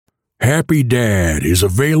Happy Dad is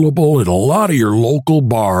available at a lot of your local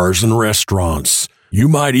bars and restaurants. You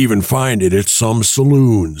might even find it at some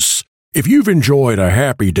saloons. If you've enjoyed a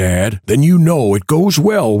Happy Dad, then you know it goes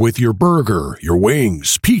well with your burger, your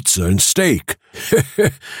wings, pizza, and steak.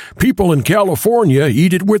 People in California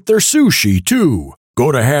eat it with their sushi, too.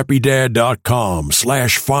 Go to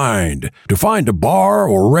happydad.com/find to find a bar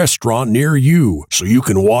or restaurant near you so you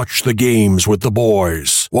can watch the games with the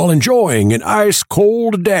boys while enjoying an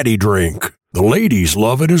ice-cold daddy drink. The ladies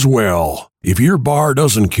love it as well. If your bar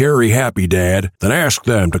doesn't carry Happy Dad, then ask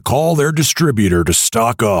them to call their distributor to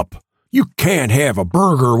stock up. You can't have a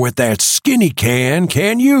burger with that skinny can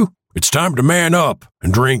you? It's time to man up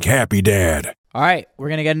and drink Happy Dad. All right, we're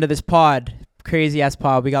going to get into this pod. Crazy-ass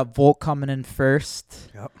pod. We got Volk coming in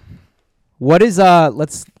first. Yep. What is,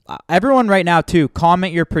 everyone right now, too,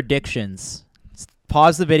 comment your predictions.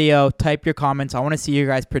 Pause the video, type your comments. I want to see your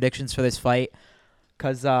guys' predictions for this fight.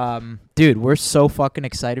 Because, dude, we're so fucking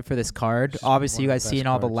excited for this card. Obviously, you guys seeing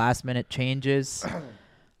all the last-minute changes.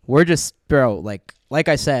 We're just, bro, like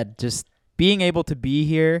I said, just being able to be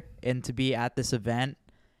here and to be at this event.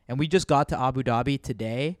 And we just got to Abu Dhabi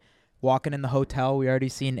today. Walking in the hotel, we already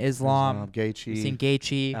seen Islam. Gaethje. We've seen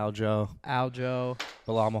Gaethje. Aljo.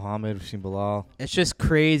 Bilal Muhammad. We've seen Bilal. It's just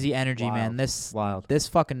crazy energy, man. This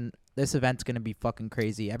event's going to be fucking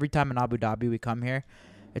crazy. Every time in Abu Dhabi we come here,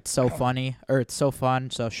 it's so funny, or it's so fun.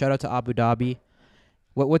 So shout out to Abu Dhabi.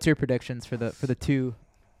 What's your predictions for the two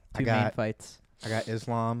main fights? I got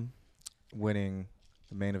Islam winning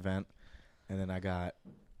the main event, and then I got,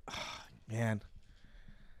 I'm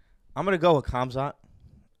gonna go with Khamzat.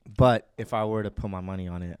 But if I were to put my money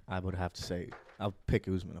on it, I would have to say I'll pick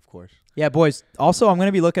Usman, of course. Yeah, boys. Also, I'm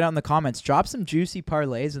gonna be looking out in the comments. Drop some juicy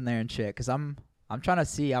parlays in there and shit, cause I'm trying to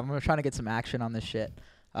see. I'm trying to get some action on this shit.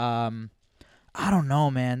 I don't know,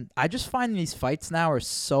 man. I just find these fights now are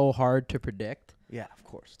so hard to predict. Yeah, of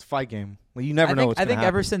course. It's a fight game. Well, you never know what's going to happen.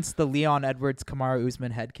 Ever since the Leon Edwards Kamaru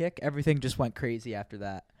Usman head kick, everything just went crazy after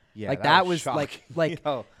that. Yeah, like that was like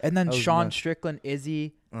Yo, and then Sean nuts. Strickland,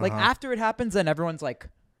 Izzy. Like after it happens, then everyone's like,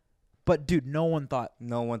 but dude, no one thought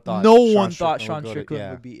Sean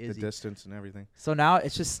Strickland would be Izzy. The distance and everything. So now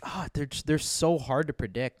it's just they're so hard to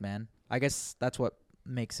predict, man. I guess that's what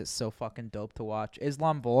makes it so fucking dope to watch.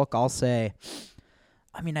 Islam Volk, I'll say.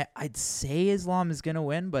 I mean, I'd say Islam is gonna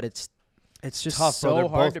win, but it's just tough, so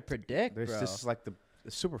hard to predict, bro. This is like the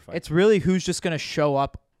super fight. It's really who's just gonna show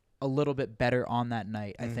up a little bit better on that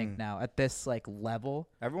night. I think now at this like level,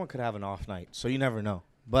 everyone could have an off night, so you never know.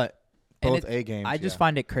 But both A games. I just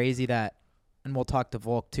find it crazy that, and we'll talk to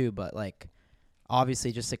Volk too, but like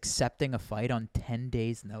obviously just accepting a fight on 10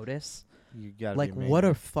 days notice. You gotta like what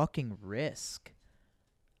a fucking risk.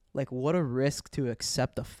 Like what a risk to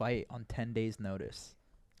accept a fight on 10 days notice.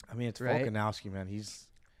 I mean, it's right? Volkanovski, man. He's,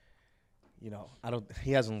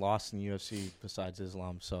 he hasn't lost in the UFC besides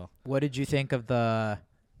Islam. So what did you think of the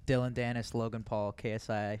Dylan Dennis, Logan Paul,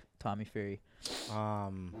 KSI, Tommy Fury?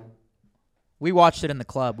 We watched it in the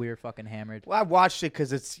club. We were fucking hammered. Well, I watched it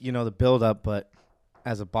because it's, the build-up, but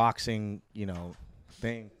as a boxing,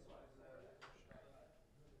 thing.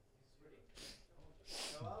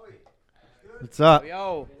 What's up?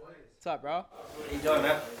 Yo. What's up, bro? How you doing,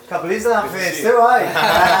 man? Couple of that face too,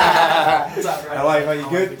 eh? What's up, bro? How are you, man? You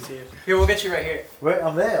good? Here, we'll get you right here. Wait,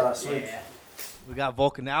 I'm there. That's sweet. Yeah. We got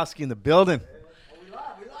Volkanovski in the building.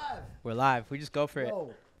 We're live. We just go for it.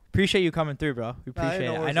 Appreciate you coming through, bro. We appreciate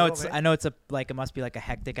it. I know it's it must be like a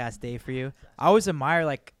hectic ass day for you. I always admire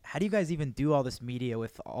how do you guys even do all this media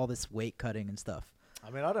with all this weight cutting and stuff? I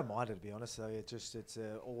mean, I don't mind it, to be honest. So it's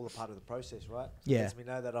all a part of the process, right? Yeah. It lets me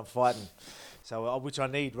know that I'm fighting, so which I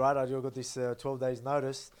need, right? I got this 12 days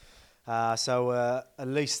notice, so at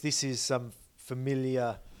least this is some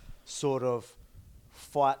familiar sort of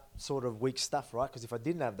fight, sort of weak stuff, right? Because if I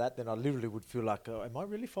didn't have that, then I literally would feel like, am I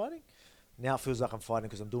really fighting? Now it feels like I'm fighting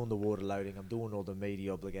because I'm doing the water loading, I'm doing all the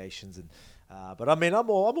media obligations, and but I mean, I'm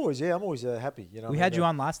always happy. We had you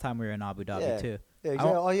on last time we were in Abu Dhabi too. Yeah,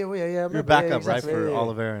 exactly. Oh yeah. You're backup, right, for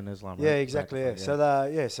Oliveira and Islam, right? Yeah, exactly. Yeah.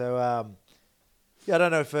 So I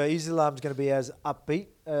don't know if Islam's going to be as upbeat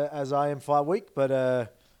as I am fight week, but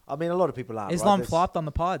I mean, a lot of people aren't. Islam flopped on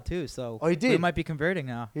the pod too, so he did. We might be converting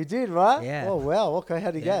now. He did, right? Yeah. Oh wow. Okay,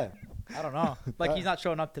 how'd he go? I don't know. He's not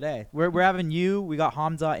showing up today. We're having you. We got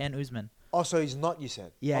Hamza and Usman. Oh, so he's not, you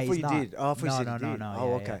said? Yeah, I thought he's you not. did. Oh, I thought you said he did. No.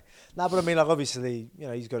 Oh, okay. No, but I mean, obviously,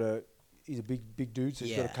 he's a big dude, so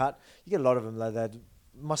he's got to cut. You get a lot of them like that.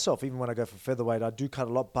 Myself, even when I go for featherweight, I do cut a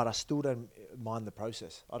lot, but I still don't mind the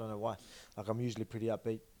process. I don't know why. I'm usually pretty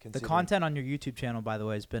upbeat. The content on your YouTube channel, by the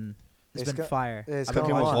way, has been It's been fire. Yeah, it's I've been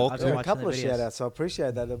going watching, Hulk, I've yeah. been a watching couple the of videos. shout outs. So I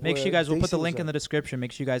appreciate that. Make sure you guys, we'll put the DC link was in the description.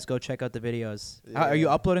 Make sure you guys go check out the videos. Yeah. Are you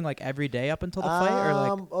uploading like every day up until the fight, or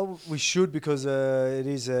like? Oh, we should because it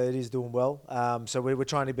is doing well. So we're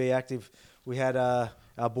trying to be active. We had our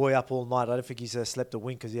boy up all night. I don't think he's slept a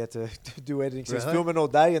wink because he had to do editing. So he's Really? filming all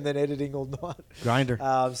day and then editing all night. Grinder.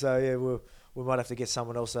 So yeah, we might have to get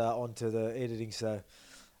someone else onto the editing so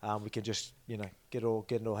we can just get it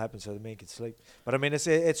all happen so the man can sleep. But I mean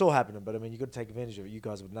it's all happening. But I mean you got to take advantage of it. You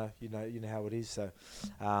guys would know. You know how it is. So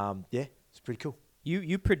yeah, it's pretty cool.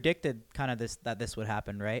 You predicted kind of that this would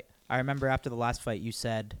happen, right? I remember after the last fight you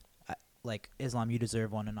said, like, Islam, you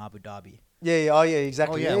deserve one in Abu Dhabi. Yeah, oh yeah,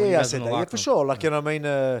 exactly. Oh, yeah, when you I guys said in that. the Yeah, locker for room. sure. Like, I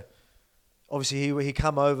mean, obviously he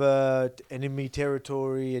come over enemy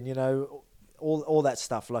territory and, all that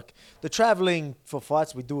stuff. Like, the traveling for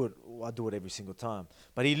fights, I do it every single time.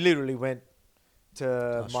 But he literally went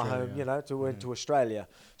to my home, Australia. went to Australia.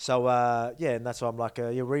 So, yeah, and that's why I'm like,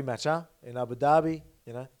 rematch, huh? In Abu Dhabi,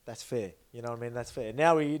 that's fair. You know what I mean? That's fair.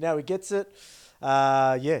 Now he gets it.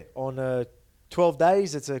 On 12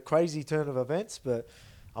 days, it's a crazy turn of events, but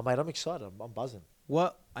I'm excited. I'm buzzing.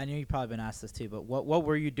 What, I know you've probably been asked this too, but what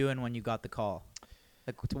were you doing when you got the call?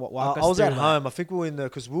 Like, walk us I was through at that. home. I think we were in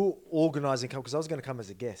because we were organising because I was going to come as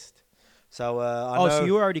a guest. So I know, so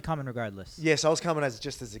you were already coming regardless. yes, I was coming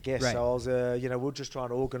just as a guest. Right. So I was, we were just trying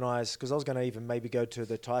to organise because I was going to even maybe go to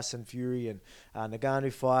the Tyson Fury and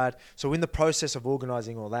Ngannou fight. So in the process of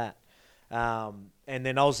organising all that, and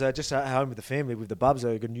then I was just at home with the family with the bubs.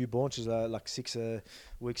 I got a newborn. She's like 6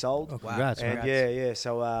 weeks old. Oh, congrats, And man. yeah.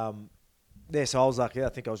 So so I was like, I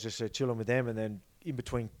think I was just chilling with them, and then in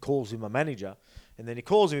between calls with my manager, and then he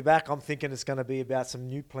calls me back. I'm thinking it's going to be about some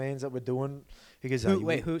new plans that we're doing. He goes,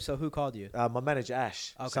 Who called you? my manager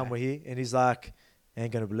Ash, Okay. somewhere here, and he's like,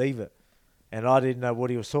 ain't going to believe it. And I didn't know what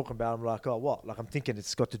he was talking about. I'm like, oh, what? Like, I'm thinking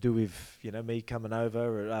it's got to do with, me coming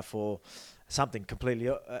over for something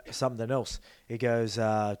completely, something else. He goes,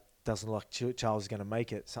 doesn't look like Charles is going to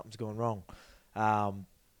make it. Something's going wrong.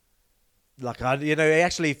 He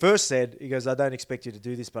actually first said, he goes, I don't expect you to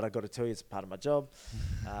do this, but I got to tell you, it's part of my job.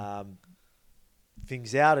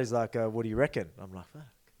 Things out. He's like, what do you reckon? I'm like, fuck.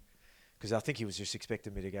 Because I think he was just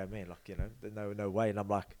expecting me to go, man, no way. And I'm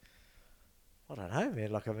like, I don't know,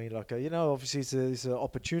 man. Obviously it's an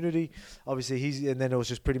opportunity. Obviously and then it was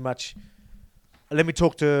just pretty much, let me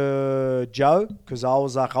talk to Joe, because I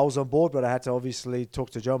was on board, but I had to obviously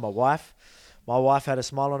talk to Joe, my wife. My wife had a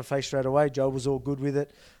smile on her face straight away. Joe was all good with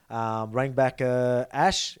it. Rang back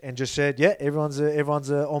Ash and just said, yeah, everyone's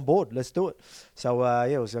on board. Let's do it. So,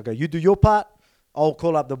 it was like, you do your part. I'll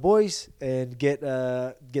call up the boys and get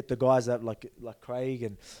the guys that like Craig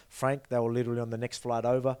and Frank. They were literally on the next flight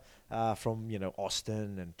over from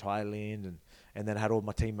Austin and Thailand, and then I had all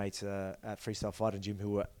my teammates at Freestyle Fighting Gym who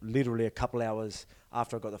were literally a couple hours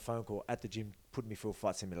after I got the phone call at the gym putting me through a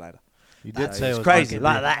fight simulator. You did say it's it was crazy fucking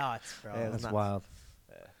like big. that. Nuts, bro. Yeah, it was That's nuts. wild.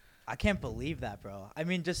 I can't believe that, bro. I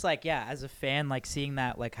mean, just like, yeah, as a fan, like seeing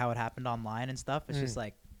that, like how it happened online and stuff, it's just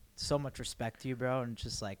like so much respect to you, bro. And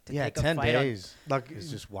just like to take a 10 fight days. Like,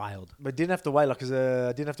 It's just wild. but didn't have to wait, because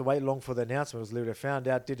I didn't have to wait long for the announcement. It was literally, I found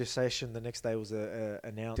out, did a session, the next day was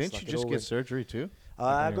announced. Didn't like you it just all get went- surgery too?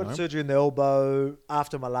 I on your got arm? surgery in the elbow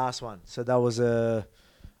after my last one. So that was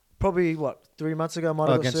probably, 3 months ago I might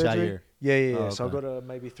have got against surgery. Jair. Yeah. Oh, So I okay. got it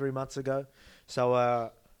maybe 3 months ago. So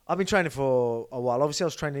I've been training for a while. Obviously, I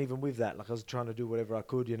was training even with that. Like, I was trying to do whatever I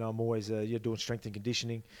could. I'm always doing strength and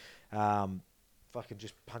conditioning. Fucking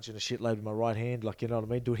just punching a shitload with my right hand, like, you know what I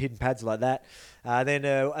mean? Doing hidden pads like that. Then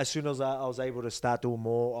as soon as I was able to start doing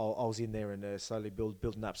more, I was in there and slowly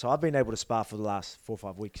building up. So I've been able to spar for the last 4 or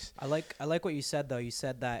 5 weeks. I like what you said though. You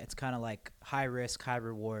said that it's kind of like high risk, high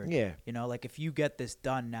reward. Yeah. Like if you get this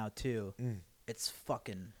done now too, it's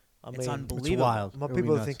fucking, I it's mean, unbelievable. It's wild. My It'll be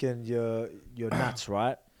people are nuts. thinking you're nuts,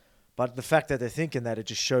 right? But the fact that they're thinking that, it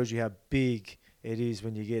just shows you how big it is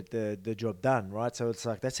when you get the job done, right? So it's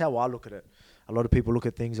like, that's how I look at it. A lot of people look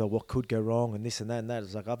at things like what could go wrong and this and that and that.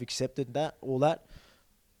 It's like, I've accepted that, all that.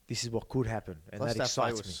 This is what could happen, and Plus, that that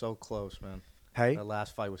fight excites was me. so close, man. Hey, That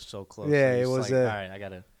last fight was so close. Yeah, So it it's was, Like, all right, I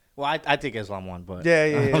gotta. Well, I think Islam won, but yeah.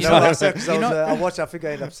 I'm No, sorry. I said, 'cause You know- I watched. I think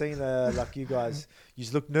I ended up seeing like you guys. You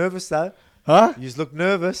look nervous though. Huh? You look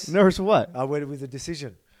nervous. Nervous what? I went with the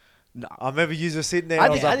decision. No. I remember you were sitting there. I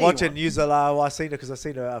And I was didn't- I like didn't watching want- you. I seen it because I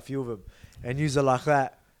seen a few of them, and you were like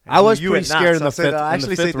that. And I was you pretty went nuts. scared in I the said, fifth. I In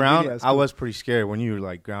actually the fifth seen round, video. It's I cool. was pretty scared when you were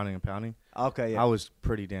like grounding and pounding. Okay, yeah. I was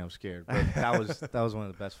pretty damn scared, but that was one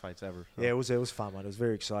of the best fights ever. So. Yeah, it was fun, man. It was a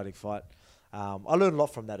very exciting fight. I learned a lot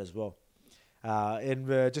from that as well. And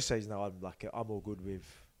just so you know, I'm all good with,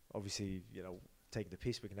 obviously, taking the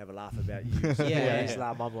piss. We can have a laugh about you. Yeah.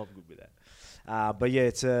 Islam. I'm good with that. But yeah,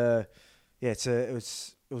 it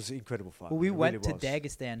was an incredible fight. Well, we It went really to was.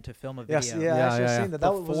 Dagestan to film a Yes, video. yeah, I actually yeah. seen that.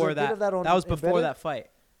 That was Before a bit of that on that was before embedded? that fight.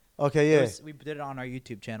 Okay, yeah. We did it on our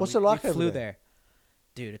YouTube channel. What's we, it like we over flew there? there.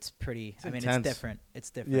 Dude, it's pretty. I mean, intense. it's different. It's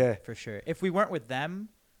different Yeah. for sure. If we weren't with them,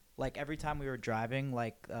 like every time we were driving,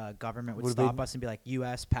 like government would Would've stop been- us and be like,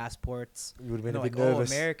 U.S. passports. You would have been They're a bit like,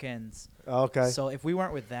 nervous. Americans. Okay. So if we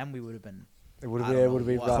weren't with them, we would have been. It would I have don't been, know would have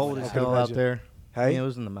been what rough. Cold would as I could hell out imagine. there. Hey? It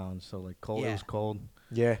was in the mountains, so like cold. It Yeah. was cold.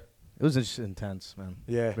 Yeah. It was just intense, man.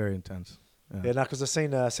 Yeah. Very intense. Yeah, no, because I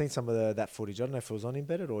seen some of that footage. I don't know if it was on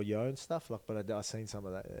embedded or your own stuff, like, but I seen some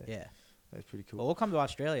of that. Yeah, Yeah. that's pretty cool. Well, we'll come to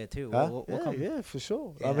Australia too. Huh? We'll yeah, come. yeah, for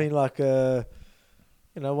sure. Yeah. I mean, like,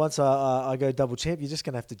 once I go double champ, you're just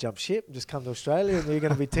gonna have to jump ship, and just come to Australia, and you're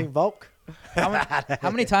gonna be Team Volk. How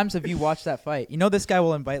many times have you watched that fight? You know, this guy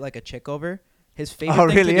will invite like a chick over. His favorite Oh,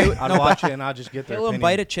 thing really? to do. I'd no, watch it and I'll just get there. he'll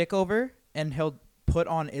invite a chick over and he'll put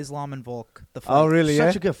on Islam and Volk the fight. Oh, really?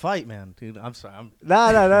 Such Yeah. a good fight, man, dude. I'm sorry. I'm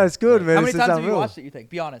No, it's good, man. How many It's times have you unreal. watched it? You think?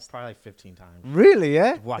 Be honest. probably like 15 times. Really?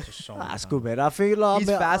 Yeah. I've watched it so many That's times. good, man. I feel like He's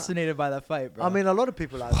fascinated by that fight, bro. I mean, a lot of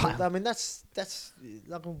people are. I mean, that's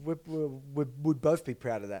like we'd both be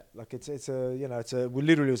proud of that. Like it's we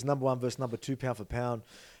literally it was number 1 versus number 2 pound for pound,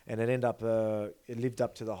 and it ended up it lived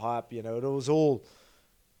up to the hype. You know, it was all.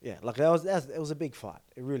 Yeah, like it was a big fight.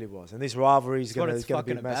 It really was, and this rivalry is that's what going it's to be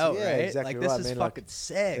fucking massive. about, Yeah, right? exactly Like this right. is man. fucking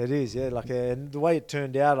sick. It is, yeah. Like, and the way it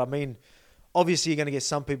turned out, I mean, obviously you're going to get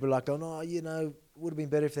some people like, going, oh, would have been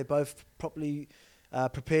better if they both properly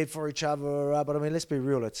prepared for each other. But I mean, let's be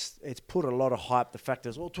real. It's put a lot of hype. The fact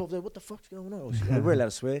is, 12 there. What the fuck's going on? We're allowed to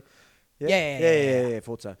swear. Yeah.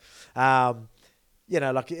 Thought so.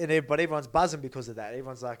 Like, but everyone's buzzing because of that.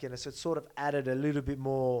 Everyone's like, so it's sort of added a little bit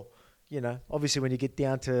more. Obviously when you get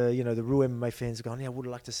down to, the real MMA fans are going, yeah, I would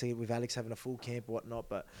like to see it with Alex having a full camp or whatnot.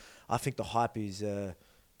 But I think the hype is,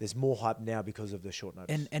 there's more hype now because of the short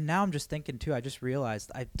notice. And now I'm just thinking too. I just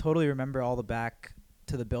realized I totally remember all the back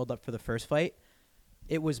to the build up for the first fight.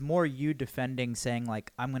 It was more you defending, saying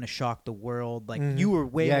like, I'm gonna shock the world. Like you were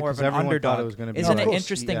way more of 'cause an everyone underdog. thought it was gonna be Isn't like- it Of course,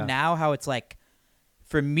 interesting yeah. now how it's like,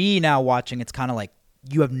 for me now watching, it's kind of like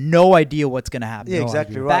you have no idea what's gonna happen. Yeah, No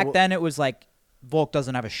exactly idea. right. Back then it was like Volk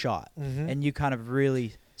doesn't have a shot, Mhm. and you kind of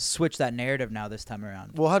really switch that narrative now this time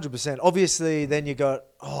around. Well, 100%. Obviously, then you got,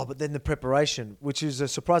 but then the preparation, which is a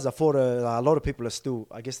surprise. I thought a lot of people are still,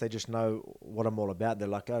 I guess they just know what I'm all about. They're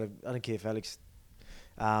like, I don't care if Alex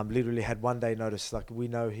literally had 1 day notice. Like, we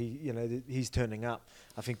know he's turning up.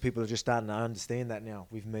 I think people are just starting to understand that now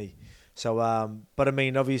with me. So, but I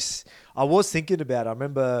mean, I was thinking about it. I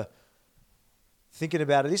remember thinking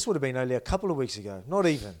about it. This would have been only a couple of weeks ago. Not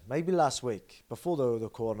even. Maybe last week before the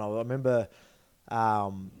call. And I remember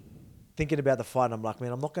thinking about the fight. And I'm like,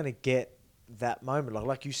 man, I'm not going to get that moment.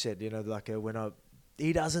 Like you said, when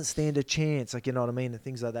he doesn't stand a chance. Like, you know what I mean? And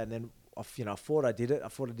things like that. And then, I thought I did it. I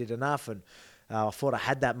thought I did enough. And I thought I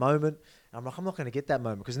had that moment. And I'm like, I'm not going to get that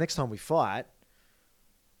moment. Because next time we fight,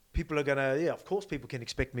 people are going to, of course people can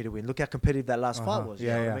expect me to win. Look how competitive that last fight was. You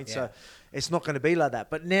know what I mean? Yeah. So it's not going to be like that.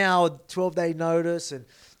 But now, 12-day notice, and,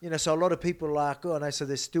 so a lot of people are like, oh, no, so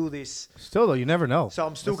there's still this. Still, though, you never know. So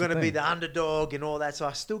I'm still That's going to the be thing. the underdog and all that. So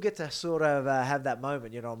I still get to sort of have that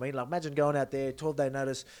moment, you know what I mean? Like, imagine going out there, 12-day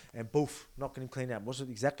notice, and boof, knocking him clean out. Was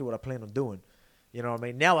exactly what I plan on doing. You know what I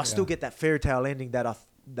mean? Now I still get that fairy tale ending that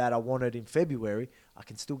I wanted in February. I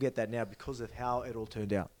can still get that now because of how it all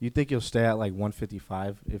turned out. You think you'll stay at like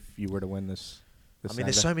 155 if you were to win this? I mean,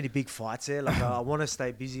 there's so many big fights there. Like, I want to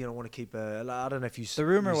stay busy and I want to keep. I don't know if you. The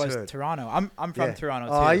rumor was heard. Toronto. I'm from Toronto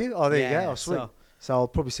too. Oh, are you? Oh, there you Yeah, go. Oh, sweet. So I'll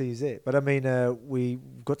probably see you there. But I mean, we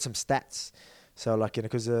got some stats. So like,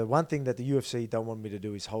 because one thing that the UFC don't want me to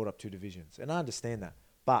do is hold up 2 divisions, and I understand that.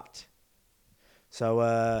 But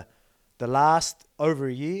so the last over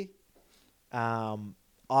a year,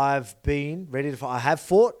 I've been ready to fight. I have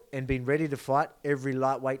fought and been ready to fight every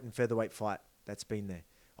lightweight and featherweight fight that's been there.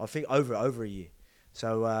 I think over a year.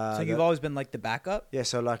 So So you've always been like the backup? yeah.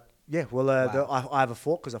 So like yeah. Well, Wow. I have a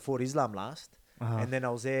fought because I fought Islam last, Uh-huh. and then I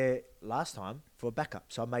was there last time for a backup.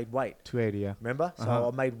 So I made weight. 280, yeah. Remember? So Uh-huh.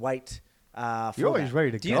 I made weight. For You're always that.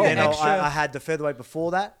 ready to Do you go. get And then extra- I had the featherweight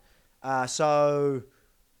before that. So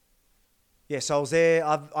I was there.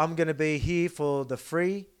 I'm going to be here for the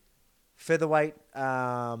free featherweight,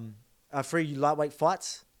 free lightweight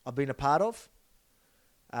fights I've been a part of.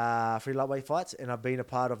 Free lightweight fights, and I've been a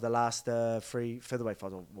part of the last free featherweight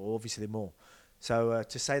fights. Well, obviously more. So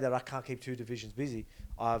to say that I can't keep 2 divisions busy,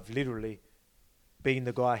 I've literally been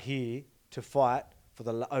the guy here to fight for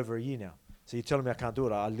over a year now. So you're telling me I can't do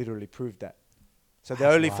it? I literally proved that. So the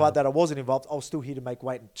only fight that I wasn't involved, I was still here to make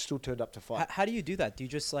weight and still turned up to fight. How do you do that? Do you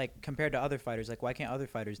just like compared to other fighters? Like, why can't other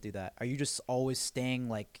fighters do that? Are you just always staying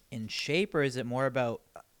like in shape, or is it more about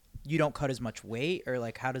you don't cut as much weight, or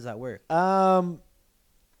like how does that work?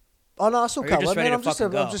 Oh no, I still cut weight, man. I'm just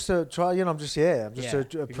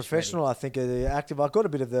a professional. I think active. I got a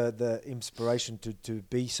bit of the inspiration to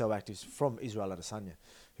be so active from Israel Adesanya,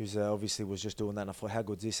 who's obviously was just doing that. And I thought, how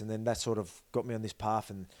good's this? And then that sort of got me on this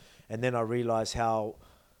path, and then I realized how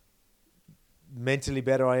mentally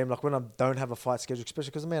better I am. Like when I don't have a fight schedule,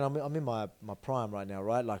 especially because man, I'm in my prime right now,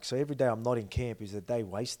 right? Like so, every day I'm not in camp is a day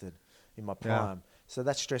wasted in my prime. Yeah. So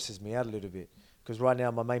that stresses me out a little bit because right now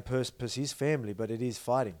my main purpose is family, but it is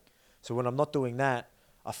fighting. So when I'm not doing that,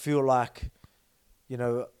 I feel like, you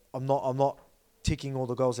know, I'm not ticking all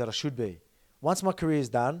the goals that I should be. Once my career is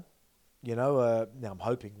done, you know, now I'm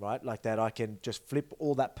hoping, right, like that I can just flip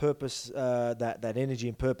all that purpose, that energy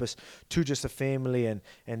and purpose to just a family and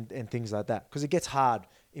things like that. Because it gets hard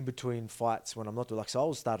in between fights when I'm not doing, like, so I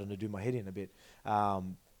was starting to do my head in a bit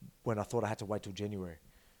when I thought I had to wait till January.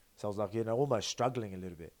 So I was like, you know, almost struggling a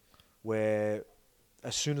little bit where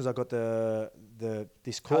as soon as I got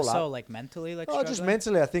this call up. So like mentally, like struggling? Just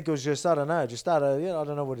mentally, I think it was just, I don't know, I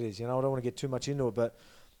don't know what it is, you know, I don't want to get too much into it, but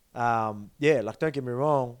yeah, like don't get me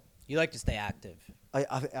wrong. You like to stay active.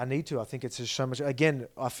 I need to. I think it's just so much. Again,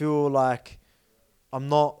 I feel like I'm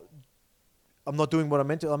not doing what I'm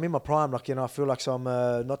meant to. I'm in my prime. Like, you know, I feel like so I'm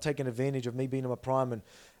not taking advantage of me being in my prime.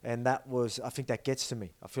 And that was, I think that gets to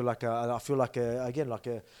me. I feel like, I want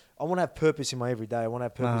to have purpose in my everyday. I want to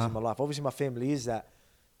have purpose in my life. Obviously, my family is that,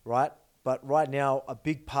 right? But right now, a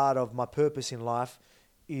big part of my purpose in life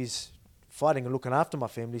is fighting and looking after my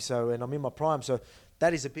family. So, and I'm in my prime. So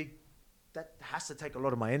that has to take a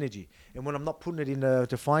lot of my energy. And when I'm not putting it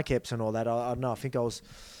into fine caps and all that, I don't know, I think I was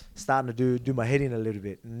starting to do my head in a little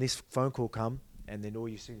bit. And this phone call come, and then all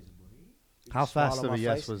you see is... How fast of a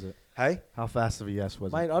yes was it? Hey? How fast of a yes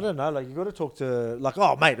was it? Mate, I don't know. Like, you got to talk to... Like,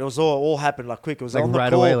 oh, mate, it was all happened, like, quick. It was like on the right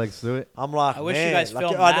call. away, like, let's do it. I'm like, I wish you guys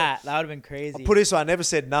filmed that. That would have been crazy. I put it so I never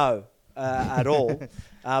said no at all.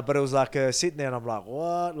 But it was like sitting there, and I'm like,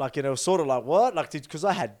 what? Like, you know, sort of like, what? Like, because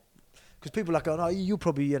I had... Because people are like, oh, no, you're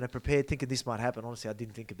probably, you know, prepared thinking this might happen. Honestly, I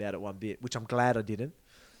didn't think about it one bit, which I'm glad I didn't.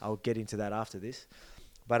 I'll get into that after this.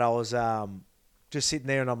 But I was just sitting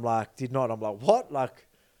there and I'm like, I'm like, what? Like,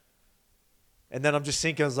 and then I'm just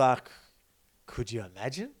thinking, I was like, could you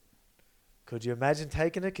imagine? Could you imagine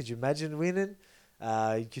taking it? Could you imagine winning?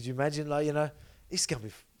 Could you imagine, like, you know, this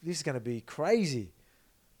is gonna be crazy.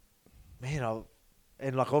 Man,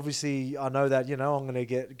 and like obviously I know that, you know, I'm gonna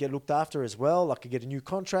get looked after as well. Like I get a new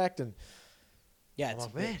contract and yeah, it's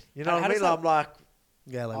like, man, you know what I mean? I'm like,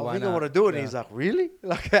 yeah, like I really want to do it. Yeah. And he's like, really?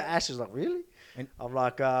 Like Ash is like, really? And I'm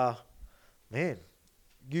like, man,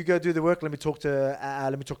 you go do the work. Let me talk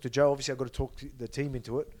to Joe. Obviously, I got to talk the team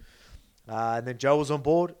into it. And then Joe was on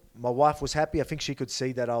board. My wife was happy. I think she could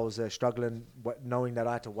see that I was struggling, knowing that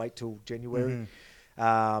I had to wait till January.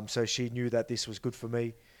 Mm-hmm. So she knew that this was good for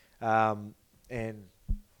me. And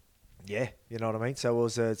yeah, you know what I mean. So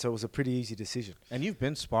it was a pretty easy decision. And you've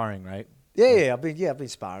been sparring, right? Yeah, I've been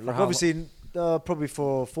sparring. Like obviously, probably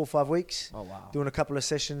for 4 or 5 weeks. Oh wow! Doing a couple of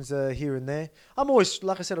sessions here and there. I'm always,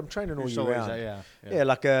 like I said, I'm training all year round. Yeah.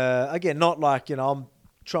 Like again, not like, you know, I'm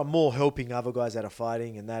trying more helping other guys that are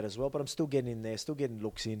fighting and that as well. But I'm still getting in there, still getting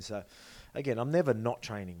looks in. So again, I'm never not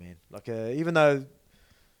training, man. Like even though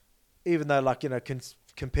like, you know,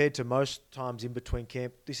 compared to most times in between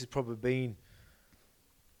camp, this has probably been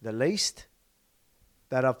the least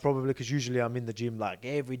that I've probably, because usually I'm in the gym like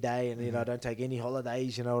every day and, you know, I don't take any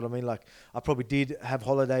holidays, you know what I mean? Like I probably did have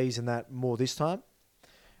holidays and that more this time.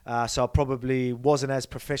 So I probably wasn't as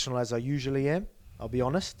professional as I usually am, I'll be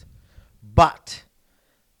honest. But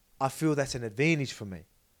I feel that's an advantage for me.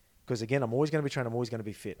 Because again, I'm always going to be trained, I'm always going to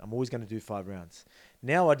be fit. I'm always going to do 5 rounds.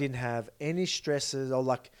 Now I didn't have any stresses or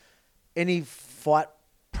like any fight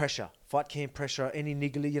camp pressure, any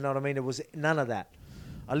niggly, you know what I mean? It was none of that.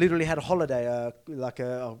 I literally had a holiday like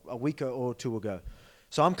a week or 2 ago.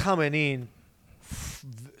 So I'm coming in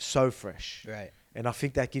so fresh. Right. And I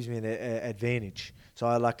think that gives me an advantage. So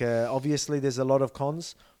I like, obviously there's a lot of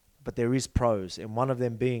cons, but there is pros. And one of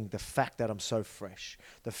them being the fact that I'm so fresh.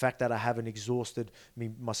 The fact that I haven't exhausted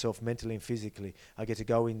myself mentally and physically. I get to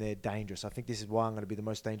go in there dangerous. I think this is why I'm going to be the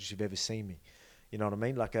most dangerous you've ever seen me. You know what I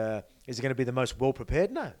mean? Like, is it going to be the most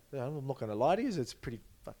well-prepared? No. I'm not going to lie to you. It's pretty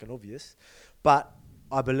fucking obvious. But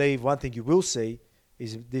I believe one thing you will see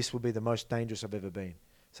is this will be the most dangerous I've ever been.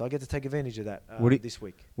 So I get to take advantage of that this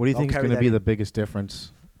week. What do you think is going to be the biggest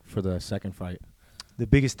difference for the second fight? The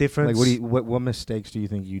biggest difference. Like, what mistakes do you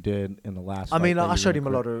think you did in the last? I mean, fight that I you showed him a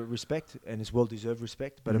regret? lot of respect, and it's well-deserved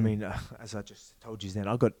respect. But I mean, as I just told you then,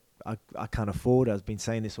 I can't afford. I've been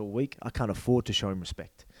saying this all week. I can't afford to show him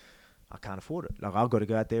respect. I can't afford it. Like, I've got to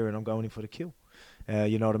go out there and I'm going in for the kill.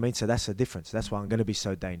 You know what I mean? So that's the difference. That's why I'm going to be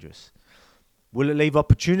so dangerous. Will it leave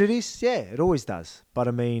opportunities? Yeah, it always does. But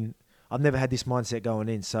I mean, I've never had this mindset going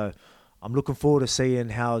in, so I'm looking forward to seeing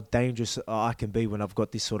how dangerous I can be when I've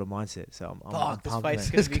got this sort of mindset. So I'm This pumped,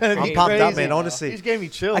 fight's man. gonna be I'm pumped up, crazy. man. Honestly, He's gave me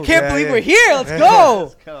chills. I can't Yeah, believe yeah. we're here. Let's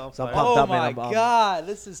go. so I'm pumped Oh up, my man. god,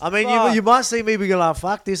 this is. I mean, fucked. you might see me be like,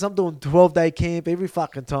 fuck this. I'm doing 12-day camp every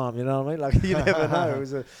fucking time. You know what I mean? Like, you never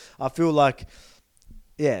know. I feel like,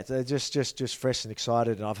 yeah, it's just fresh and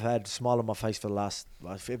excited. And I've had a smile on my face for the last,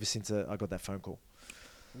 ever since I got that phone call.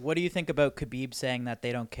 What do you think about Khabib saying that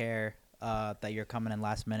they don't care that you're coming in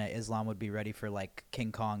last minute? Islam would be ready for like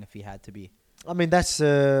King Kong if he had to be. I mean, that's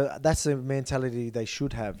a mentality they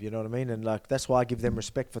should have. You know what I mean? And like, that's why I give them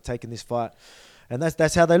respect for taking this fight. And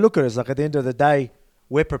that's how they look at it. It's like, at the end of the day,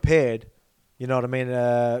 we're prepared. You know what I mean?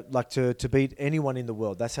 Like to beat anyone in the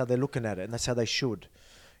world. That's how they're looking at it, and that's how they should.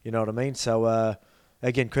 You know what I mean? So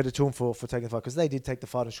again, credit to them for taking the fight, because they did take the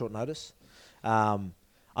fight on short notice.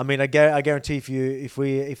 I mean, I guarantee if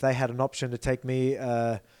they had an option to take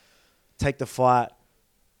the fight,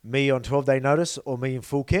 me on 12-day notice or me in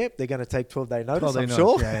full camp, they're going to take 12-day notice, I'm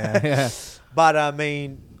sure. Yeah. But I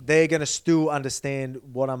mean, they're going to still understand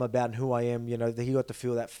what I'm about and who I am. You know, he got to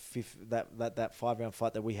feel that 5-round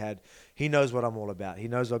fight that we had. He knows what I'm all about. He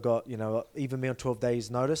knows I got, you know, even me on 12 days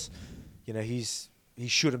notice, you know, he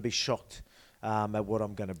shouldn't be shocked at what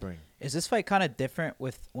I'm going to bring. Is this fight kind of different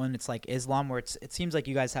with when it's like Islam, where it seems like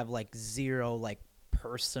you guys have like zero like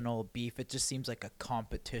personal beef? It just seems like a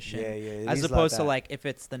competition. Yeah. As opposed to like if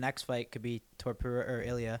it's the next fight could be Torpura or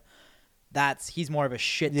Ilya, he's more of a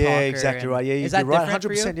shit talker. Yeah, exactly right. Yeah, is you're that right. different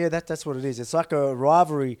for you? 100%. Yeah, that's what it is. It's like a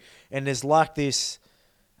rivalry, and there's like this.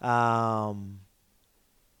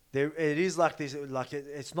 It is like this, like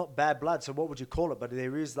it's not bad blood. So what would you call it? But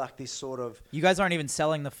there is like this sort of. You guys aren't even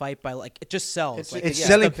selling the fight by like it just sells. It's yeah,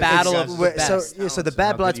 selling the battle it's- of the best. So the How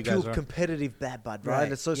bad good blood's you guys pure are. competitive bad blood, right?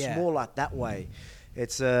 Right, It's so yeah. small like that way.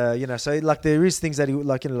 It's you know, so like there is things that he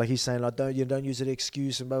like, you know, like he's saying like don't use it as an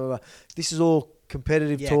excuse and blah blah blah. This is all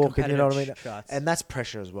competitive Yeah, talk, and you know what I mean. competitive shots. And that's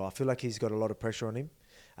pressure as well. I feel like he's got a lot of pressure on him,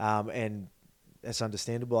 and that's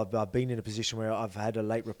understandable. I've been in a position where I've had a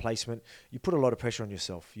late replacement. You put a lot of pressure on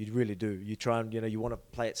yourself. You really do. You try and, you know, you want to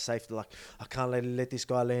play it safe. Like, I can't let this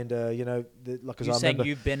guy land, you know. Like, You're saying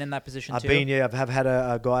you've been in that position I've too? been, yeah. I've had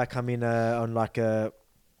a guy come in on like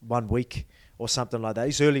 1 week or something like that.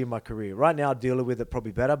 It's early in my career. Right now, I deal with it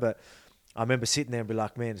probably better, but I remember sitting there and be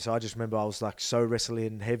like, man. So I just remember I was like so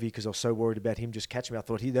wrestling heavy because I was so worried about him just catching me. I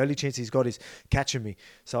thought the only chance he's got is catching me.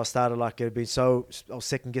 So I started like I was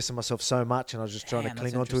second guessing myself so much, and I was just trying to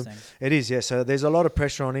cling on to him. It is, yeah. So there's a lot of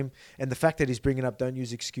pressure on him, and the fact that he's bringing up don't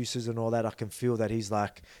use excuses and all that, I can feel that he's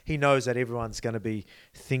like he knows that everyone's going to be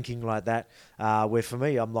thinking like that. Where for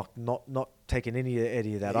me, I'm like not taking any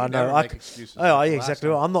of that. Yeah, I know. never make excuses Oh, like yeah, the last exactly.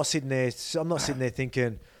 time. I'm not sitting there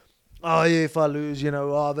thinking, oh yeah, if I lose, you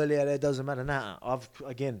know, it doesn't matter. Nah, I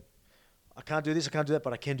can't do this, I can't do that,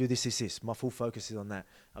 but I can do this. My full focus is on that.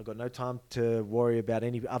 I've got no time to worry about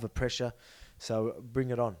any other pressure. So bring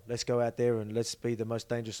it on. Let's go out there and let's be the most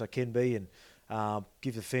dangerous I can be, and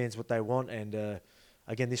give the fans what they want. And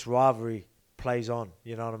again, this rivalry plays on.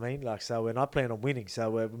 You know what I mean? Like, so, and I plan on winning.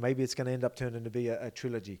 So maybe it's going to end up turning to be a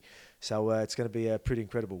trilogy. So it's going to be pretty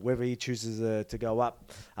incredible. Whether he chooses to go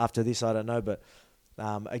up after this, I don't know, but.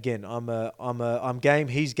 Again, I'm game,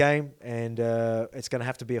 he's game, and it's going to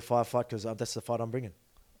have to be a fight because that's the fight I'm bringing.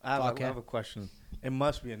 I have a question. It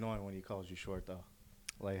must be annoying when he calls you short, though.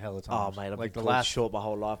 Like, hella times. Oh, mate, I've like been called short my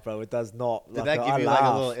whole life, bro. It does not. Did like, that give I you laugh.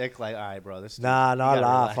 like a little ick? Like, all right, bro, this. Nah, I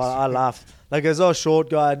laugh. I laugh. Like, as a short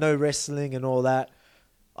guy, no wrestling and all that.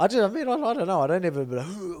 I don't know. I don't ever be like,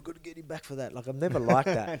 oh, I've got to get him back for that. Like, I'm never like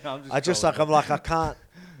that. No,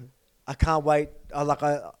 I can't wait.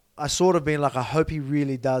 I sort of been like, I hope he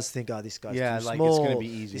really does think, this guy's too like small. it's gonna be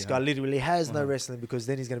easy. This guy literally has no wrestling, because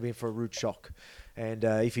then he's going to be in for a rude shock. And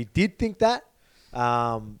if he did think that, you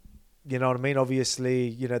know what I mean? Obviously,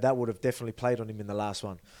 you know, that would have definitely played on him in the last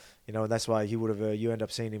one. You know, and that's why he would have. You end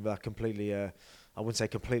up seeing him like completely. I wouldn't say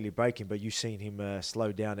completely breaking, but you seen him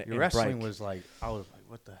slow down and Your wrestling break. was like, I was like,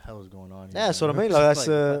 what the hell is going on here? Yeah, that's what I mean. Like, that's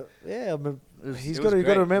yeah. I mean, It he's was got to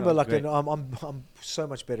great. remember. No, it was like, great. I'm so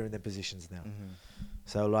much better in their positions now. Mm-hmm.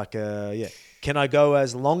 So, like, yeah. Can I go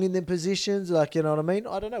as long in them positions? Like, you know what I mean?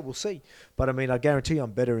 I don't know. We'll see. But, I mean, I guarantee you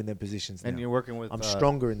I'm better in them positions now. And you're working with... I'm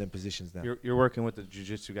stronger in them positions now. You're working with the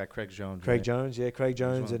jiu-jitsu guy, Craig Jones. Craig right? Jones, yeah. Craig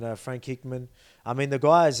Jones and Frank Hickman. I mean, the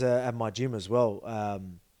guys at my gym as well,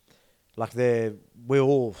 like, we're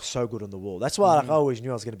all so good on the wall. That's why like, I always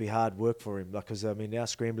knew I was going to be hard work for him. Like, because, I mean, our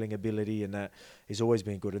scrambling ability and that he's always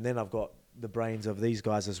been good. And then I've got the brains of these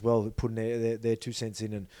guys as well, putting their 2 cents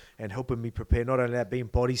in and helping me prepare. Not only that, being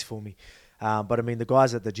bodies for me. But, I mean, the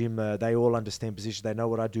guys at the gym, they all understand position. They know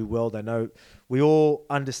what I do well. They know we all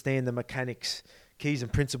understand the mechanics, keys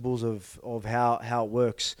and principles of how it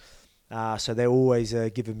works. So they're always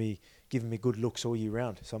giving me good looks all year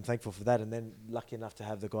round. So I'm thankful for that. And then lucky enough to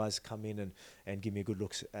have the guys come in and give me good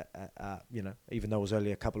looks, you know, even though it was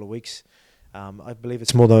only a couple of weeks. I believe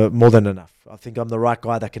it's more than enough. I think I'm the right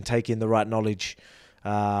guy that can take in the right knowledge.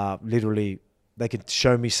 Literally, they can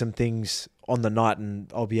show me some things on the night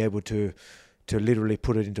and I'll be able to literally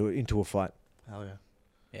put it into a fight. Hell yeah.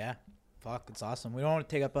 Yeah. Fuck, it's awesome. We don't want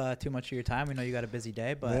to take up too much of your time. We know you got a busy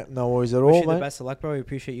day, but Yeah, no worries at wish all, you mate. the best of luck, bro. We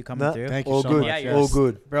appreciate you coming through. Thank you all so good. much. Yeah, you're all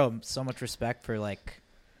good. Bro, so much respect for like...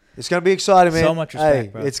 It's going to be exciting, man. So much respect, hey,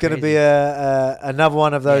 bro. It's It's going to crazy. be another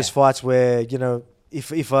one of those fights where, you know,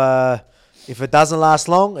 if it doesn't last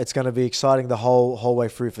long, it's going to be exciting the whole way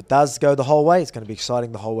through. If it does go the whole way, it's going to be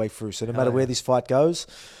exciting the whole way through. So no matter where this fight goes,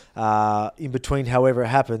 in between, however it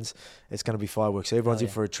happens, it's going to be fireworks. So everyone's in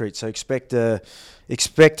for a treat. So expect rounds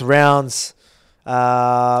 6 we're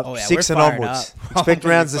and fired onwards. up. Expect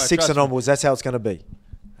rounds of Trust 6 and me. onwards. That's how it's going to be.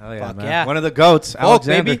 Hell yeah, Fuck man. yeah. One of the GOATs, Oh,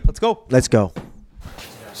 Alexander. baby. Let's go. Let's go.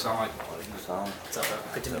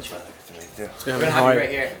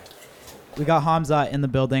 We got Hamza in the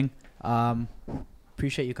building.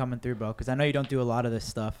 Appreciate you coming through, bro, because I know you don't do a lot of this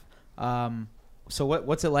stuff. So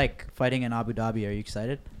what's it like fighting in Abu Dhabi? Are you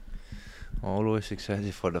excited? Always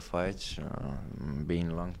excited for the fights. Been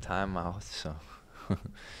a long time out, so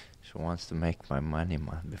she wants to make my money,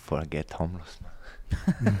 man, before I get homeless,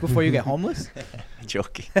 man. Before you get homeless?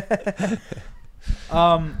 Joking.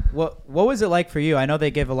 What was it like for you? I know they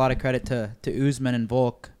give a lot of credit to Usman and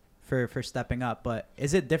Volk for stepping up, but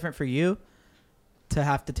is it different for you to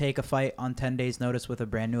have to take a fight on 10 days notice with a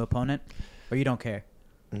brand new opponent, or you don't care?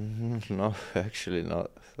 No, actually not.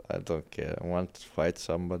 I don't care. I want to fight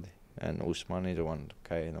somebody, and Usman is one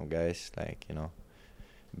kind of guys, like, you know,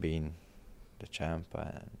 being the champ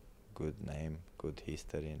and good name, good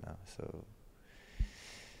history now, so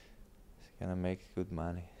it's gonna make good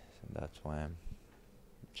money. So that's why I'm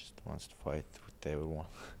just wants to fight with everyone.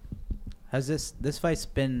 Has this fight's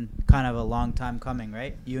been kind of a long time coming,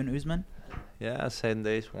 right? You and Usman? Yeah, 7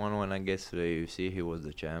 days. One when I get to the UFC, he was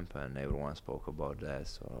the champ, and everyone spoke about that.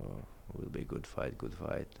 So it will be good fight,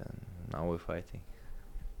 and now we're fighting.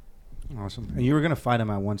 Awesome. And you were going to fight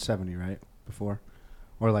him at 170, right? Before?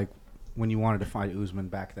 Or like when you wanted to fight Usman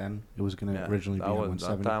back then, it was going to originally be at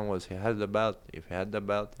 170? That time was he had the belt. If he had the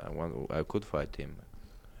belt, I could fight him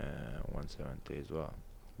 170 as well.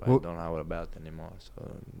 But Well, I don't have a belt anymore,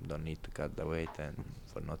 so don't need to cut the weight and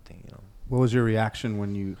for nothing, you know. What was your reaction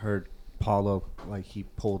when you heard Paulo, like, he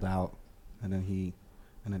pulled out and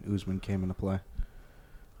then Usman came into play?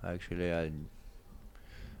 Actually,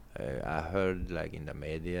 I heard like in the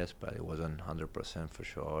medias, but it wasn't 100% for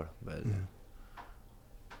sure. But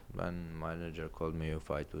when manager called me to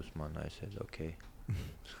fight Usman, I said okay.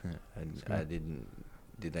 And I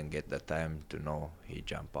didn't get the time to know he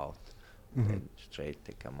jump out. And straight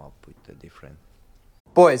they come up with a different.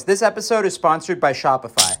 Boys, this episode is sponsored by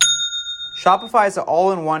Shopify. Shopify is an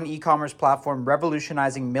all-in-one e-commerce platform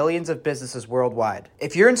revolutionizing millions of businesses worldwide.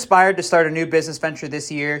 If you're inspired to start a new business venture this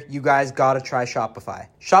year, you guys gotta try Shopify.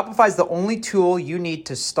 Shopify is the only tool you need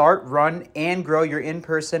to start, run, and grow your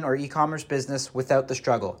in-person or e-commerce business without the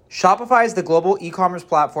struggle. Shopify is the global e-commerce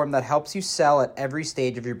platform that helps you sell at every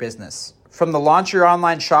stage of your business. From the launch your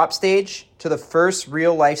online shop stage to the first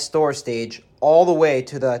real-life store stage, all the way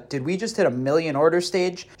to the did we just hit 1 million order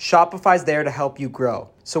stage, Shopify's there to help you grow.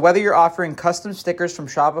 So whether you're offering custom stickers from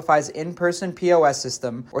Shopify's in-person POS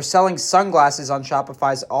system or selling sunglasses on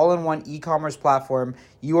Shopify's all-in-one e-commerce platform,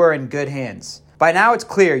 you are in good hands. By now it's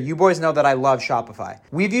clear you boys know that I love Shopify.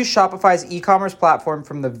 We've used Shopify's e-commerce platform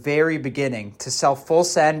from the very beginning to sell Full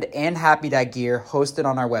Send and Happy Dad gear hosted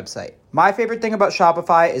on our website. My favorite thing about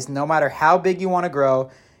Shopify is no matter how big you want to grow,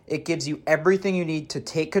 it gives you everything you need to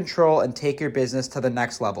take control and take your business to the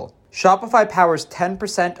next level. Shopify powers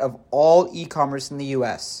 10% of all e-commerce in the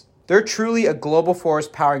US. They're truly a global force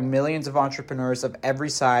powering millions of entrepreneurs of every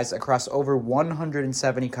size across over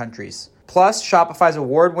 170 countries. Plus, Shopify's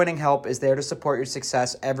award-winning help is there to support your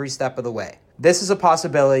success every step of the way. This is a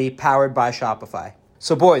possibility powered by Shopify.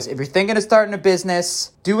 So boys, if you're thinking of starting a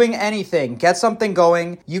business, doing anything, get something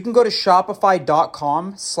going, you can go to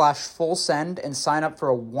shopify.com/fullsend and sign up for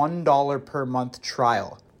a $1 per month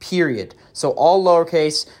trial, period. So all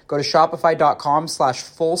lowercase, go to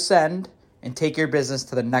shopify.com/fullsend and take your business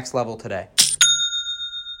to the next level today.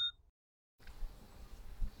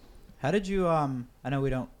 How did you, I know we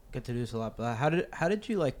don't get to do this a lot, but how did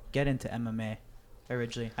you like get into MMA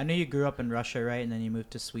originally? I knew you grew up in Russia, right? And then you moved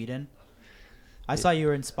to Sweden. I saw you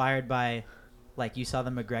were inspired by, like, you saw the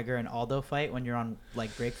McGregor and Aldo fight when you're on,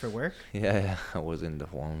 like, break for work. Yeah, I was in the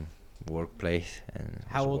one workplace. And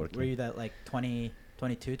How old working. were you that, like, 20,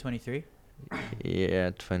 22, 23? Yeah,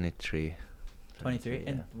 23. 23?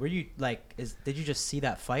 And were you, like, did you just see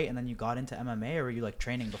that fight and then you got into MMA, or were you, like,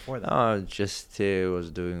 training before that? No, just was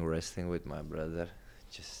doing wrestling with my brother.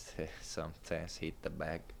 Just sometimes hit the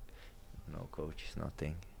bag. No coaches,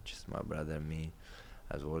 nothing. Just my brother and me.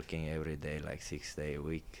 I was working every day, like 6 days a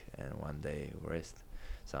week, and 1 day rest.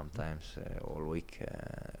 Sometimes all week.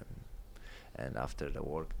 And after the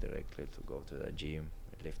work, directly to go to the gym,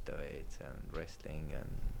 lift the weights and wrestling, and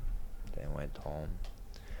then went home.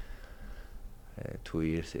 2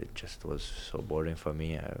 years, it just was so boring for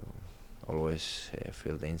me. I always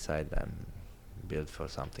feel the inside I'm built for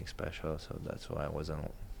something special, so that's why I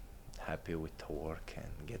wasn't happy with the work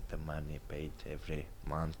and get the money paid every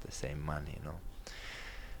month, the same money, you know.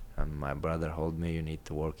 And my brother told me, you need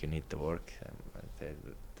to work. And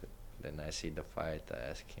then I see the fight, I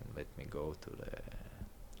asked him, let me go to the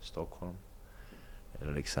Stockholm.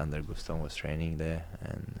 Alexander Guston was training there,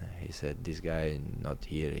 and he said, this guy not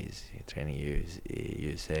here, he's training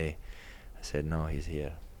USA. I said, no, he's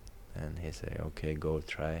here. And he said, okay, go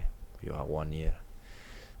try, you have 1 year.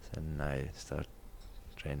 Then I start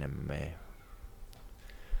training MMA.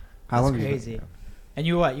 How long? Crazy. And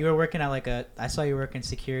you were working at like I saw you working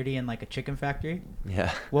security in like a chicken factory. Yeah.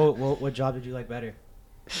 What job did you like better?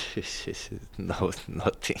 No,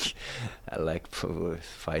 nothing. I like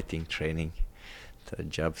fighting, training. That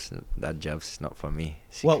job's not for me.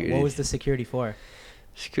 Security. What was the security for?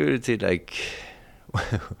 Security, like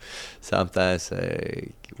sometimes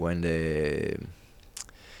when the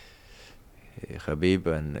Khabib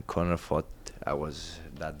and Conor fought, I was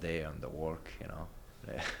that day on the work, you know.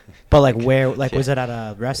 But like where? Like was it at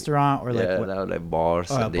a restaurant or like? Yeah, what? no, like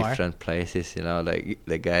bars and different bar? places, you know. Like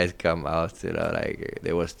the guys come out, you know, like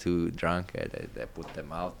they was too drunk, and they put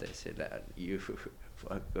them out. They said, "You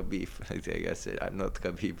fuck Khabib." I said, "I'm not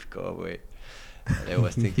Khabib. Go away." And they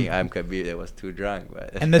was thinking I'm Khabib. They was too drunk.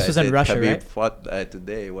 But and this was in Russia, Khabib right? fought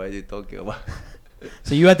today. What are you talking about?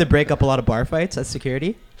 So you had to break up a lot of bar fights as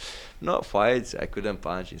security? Not fights. I couldn't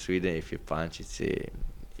punch in Sweden. If you punch, it's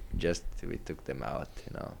just we took them out.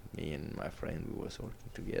 You know, me and my friend, we was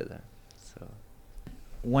working together. So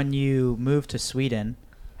when you moved to Sweden,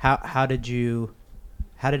 how did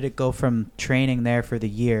it go from training there for the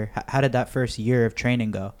year? How did that first year of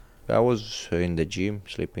training go? I was in the gym,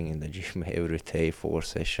 sleeping in the gym every day, 4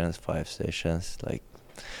 sessions, 5 sessions. Like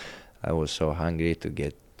I was so hungry to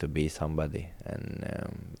get to be somebody. And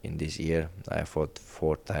in this year, I fought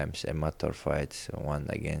 4 times amateur fights, 1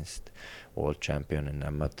 against world champion in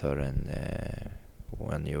amateur and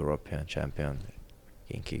 1 European champion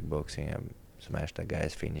in kickboxing. I smashed the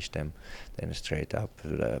guys, finished them, then straight up to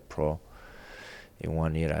the pro. In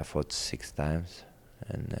 1 year, I fought 6 times.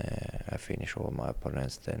 And I finished all my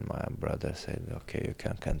opponents. Then my brother said, okay, you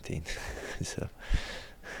can continue. So,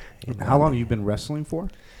 how long have you been wrestling for?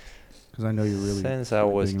 Because I know you're really... Since I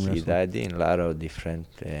was a kid, I did a lot of different...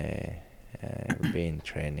 been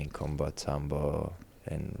training combat sambo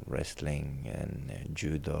and wrestling and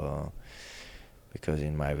judo. Because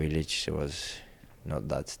in my village, there was not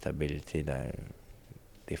that stability.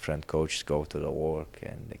 Different coaches go to the work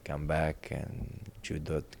and they come back, and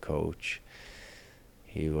judo coach...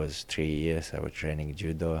 He was 3 years. I was training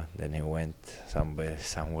judo. Then he went somewhere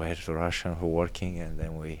to Russia working, and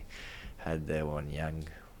then we had one young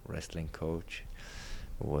wrestling coach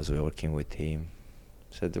who was working with him.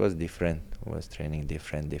 So it was different. I was training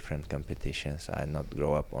different competitions. I not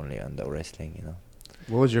grow up only on the wrestling, you know.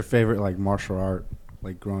 What was your favorite like martial art,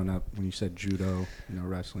 like growing up? When you said judo, you know,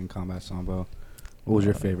 wrestling, combat sambo. What was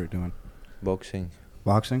your favorite doing? Boxing.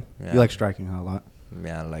 Boxing? Yeah. You like striking a lot?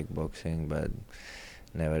 Yeah, I like boxing, but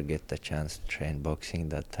never get the chance to train boxing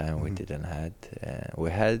that time. We didn't had.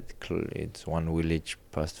 We had it's 1 village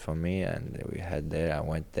passed for me, and we had there. I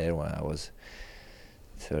went there when I was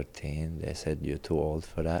 13. They said you're too old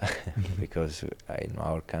for that because in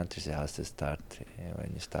our countries it has to start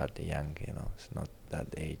when you start young. You know, it's not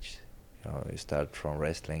that age. You know, you start from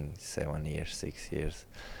wrestling 7 years, 6 years.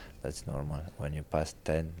 That's normal. When you pass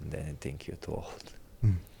 10, then you think you're too old.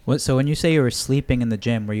 So when you say you were sleeping in the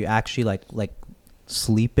gym, were you actually like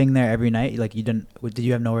sleeping there every night? Like you didn't? Did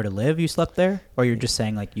you have nowhere to live? You slept there, or you're just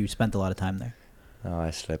saying like you spent a lot of time there? No,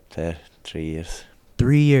 I slept there 3 years.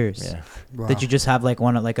 3 years. Yeah. Wow. Did you just have like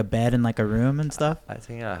like a bed and like a room and stuff? I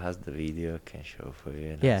think I has the video can show for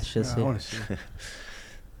you. Yeah, Let's she'll Yeah, I see. want to see.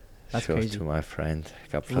 That's show crazy. to my friend. A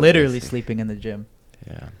couple of Literally days. sleeping in the gym.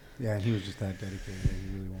 Yeah. Yeah, and he was just that dedicated. That he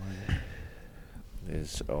really wanted it.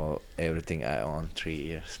 It's all everything I own 3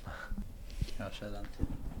 years. I'll show them.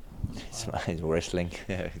 It's my wrestling.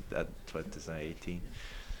 That 2018.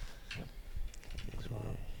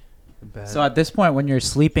 The bed. So at this point, when you're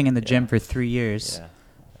sleeping in the gym Yeah. for 3 years, Yeah.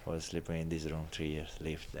 I was sleeping in this room 3 years.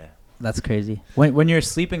 Lived there. that's crazy. When you're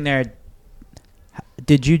sleeping there,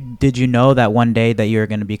 did you know that one day that you were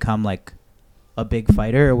going to become like a big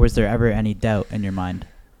fighter, or was there ever any doubt in your mind?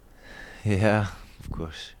 Yeah, of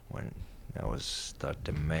course. When I was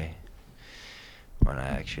starting May, when I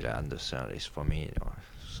actually understand it's for me,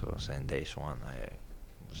 so since days one, I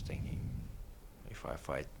was thinking, if I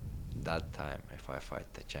fight that time, if I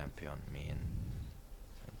fight the champion, me and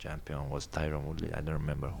the champion was Tyron Woodley. I don't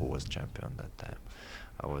remember who was champion that time.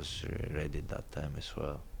 I was ready that time as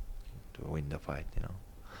well to win the fight, you know.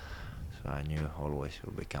 So I knew always it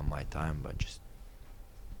will become my time, but just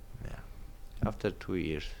after 2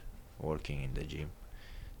 years working in the gym,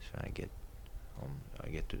 so I get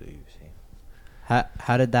to the UFC.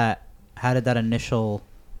 How did that initial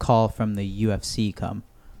call from the UFC come?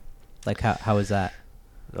 Like how was that?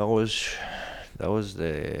 That was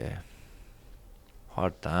the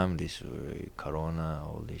hard time. This Corona,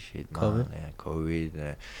 all this shit, COVID? man. Yeah,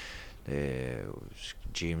 COVID. The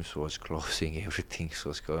gyms was closing. Everything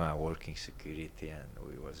was going. I working security, and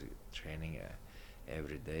we was training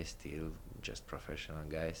every day. Still, just professional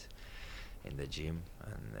guys in the gym,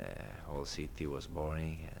 and whole city was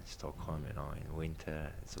boring. And Stockholm, you know, in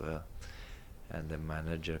winter as well. And the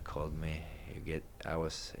manager called me. I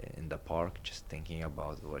was in the park just thinking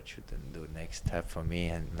about what should I do next step for me.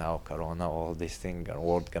 And now Corona, all this thing,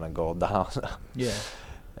 world gonna go down. Yeah.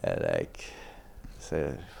 And like,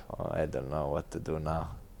 said, I don't know what to do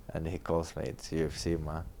now. And he calls me, it's UFC,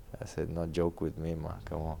 man. I said, no joke with me, man.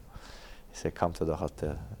 Come on. He said, come to the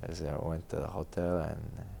hotel. I said, I went to the hotel,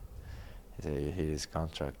 and he said, here's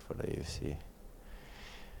contract for the UFC.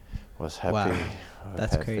 Was happy. Wow. was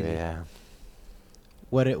That's happy, crazy. Yeah.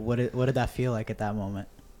 What did that feel like at that moment?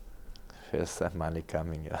 Feels that money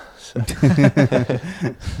coming. Yeah. So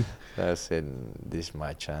I said, this is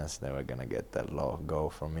my chance. Never gonna get that low go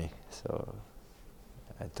from me. So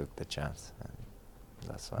I took the chance, and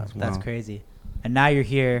that's why. That's Wow. crazy. And now you're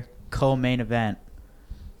here, co-main event,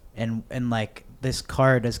 and like this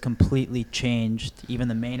card has completely changed. Even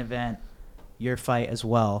the main event, your fight as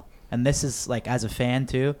well. And this is like, as a fan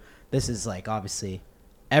too, this is like, obviously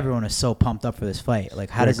everyone is so pumped up for this fight. Like,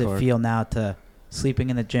 how Great does it card. feel now to sleeping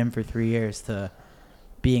in the gym for 3 years to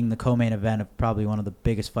being the co-main event of probably one of the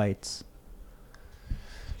biggest fights?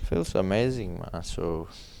 Feels amazing, man. So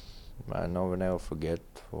I never forget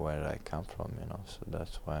where I come from, you know. So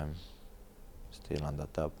that's why I'm still on the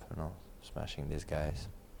top, you know, smashing these guys.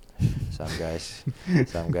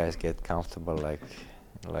 Some guys get comfortable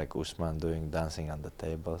like Usman doing dancing on the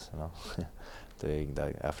tables, you know, doing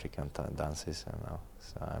the African dances, you know.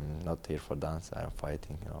 So I'm not here for dance. I'm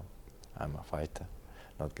fighting, you know. I'm a fighter.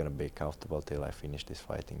 Not gonna be comfortable till I finish this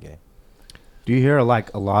fighting game. Do you hear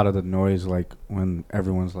like a lot of the noise, like when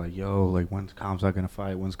everyone's like, "Yo, like when's Kamzat gonna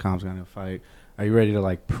fight? When's Kamzat gonna fight?" Are you ready to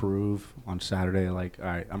like prove on Saturday, like, all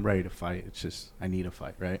right, I'm ready to fight. It's just I need a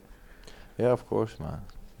fight, right? Yeah, of course, man.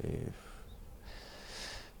 If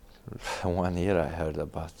 1 year I heard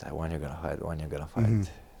about when you're gonna fight,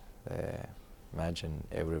 Mhm. Imagine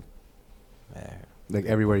every. Like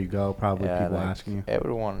everywhere you go, probably yeah, people like asking you.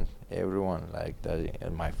 everyone like that,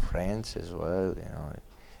 and my friends as well. You know,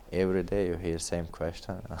 every day you hear same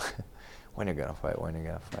question: when you gonna fight? When you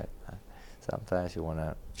gonna fight? Sometimes you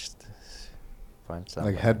wanna just punch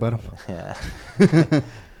somebody. Like headbutt 'em? Yeah.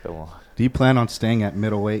 Come on. Do you plan on staying at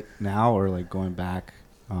middleweight now, or like going back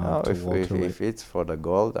No, to welterweight? if it's for the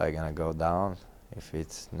gold, I'm gonna go down. If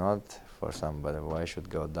it's not for somebody, why should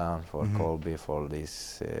go down for Mhm. Colby, for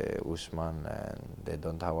this Usman, and they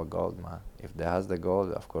don't have a gold, man. If they has the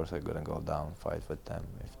gold, of course I'm gonna go down, fight with them.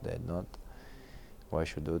 If they not, why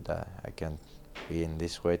should do that? I can be in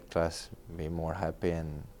this weight class, be more happy,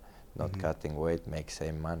 and not Mhm. cutting weight, make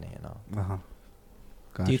same money, you know. Uh-huh.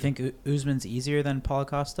 Do you Gotcha. think Usman's easier than Paulo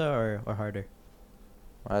Costa or harder?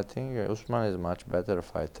 I think Usman is much better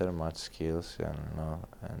fighter, much skills,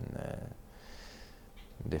 and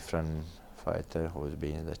different fighter who's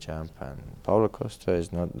been the champ, and Paulo Costa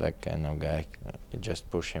is not that kind of guy. You just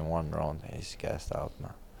push him one round, he's gassed out,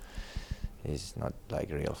 man. He's not like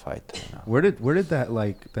a real fighter. No. Where did that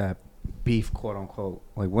like that beef, quote unquote,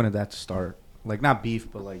 like when did that start? Like not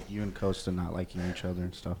beef, but like you and Costa not liking each other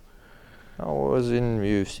and stuff. I was in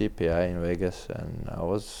UFC PI in Vegas, and I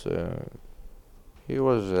was. He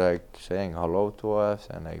was like saying hello to us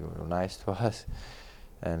and like nice to us,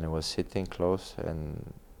 and he was sitting close.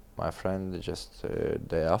 And my friend just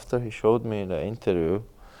day after he showed me the interview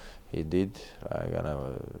he did. Like,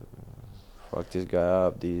 gonna fuck this guy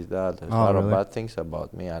up, this, that. There's a lot of bad things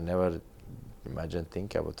about me. I never imagined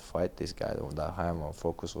thinking I would fight this guy. At that time, my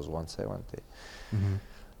focus was 170. Mm-hmm.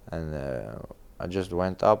 And I just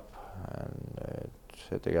went up and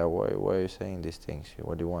said to the guy, why are you saying these things?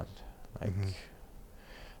 What do you want? Like,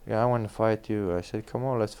 yeah, I want to fight you. I said, come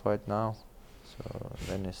on, let's fight now. So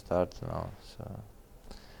then it starts now. So,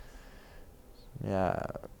 yeah,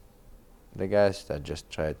 the guys that just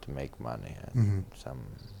tried to make money and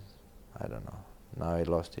I don't know. Now he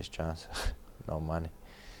lost his chance. No money.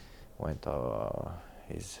 Went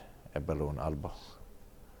his a balloon elbow.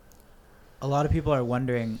 A lot of people are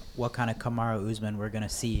wondering what kind of Kamaru Usman we're going to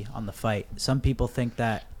see on the fight. Some people think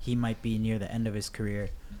that he might be near the end of his career.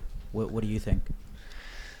 What do you think?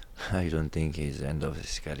 I don't think he's end of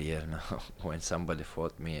his career now. When somebody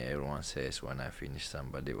fought me, everyone says when I finish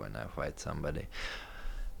somebody, when I fight somebody,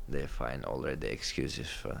 they find already excuses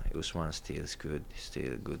for Usman. Still is good,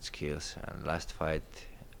 still good skills. And last fight,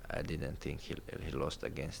 I didn't think he lost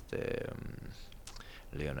against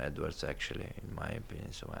Leon Edwards, actually, in my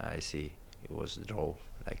opinion. So I see it was draw,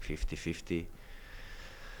 like 50-50.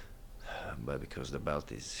 But because the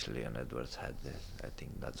belt is Leon Edwards had, I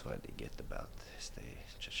think that's why they get the belt, stay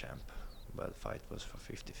champ. But fight was for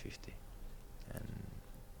 50-50, and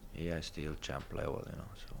yeah, still champ level, you know.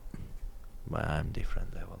 So, but I'm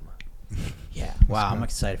different level, man. Yeah. Wow, I'm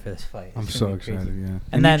excited for this fight. I'm so excited. Yeah.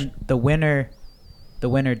 And then the winner,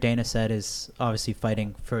 Dana said, is obviously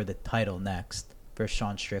fighting for the title next versus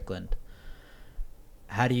Sean Strickland.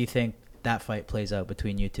 How do you think that fight plays out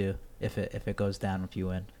between you two if it goes down if you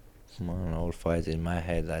win? Man, all fights in my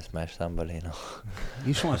head, I smash somebody, you know.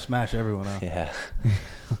 You just want to smash everyone up. Yeah.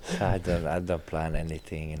 I don't plan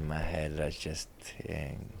anything in my head. That's just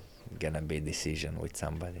gonna be a decision with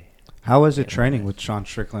somebody. How was it training with Sean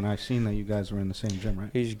Strickland? I seen that you guys were in the same gym, right?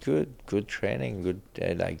 He's good training, good.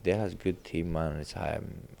 Like they has good team, man.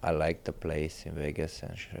 I like the place in Vegas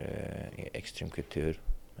and Extreme Couture,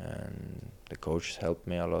 and the coaches helped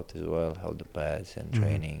me a lot as well. Held the pads and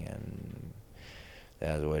training, and they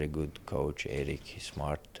has a very good coach, Eric. He's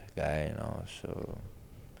smart guy, you know. So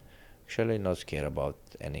actually, not scared about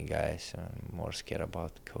any guys. I'm more scared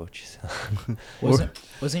about coaches.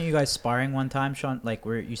 Wasn't you guys sparring one time, Sean? Like,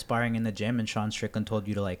 were you sparring in the gym and Sean Strickland told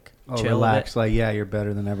you to like chill, relax? Like, yeah, you're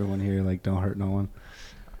better than everyone here. Like, don't hurt no one.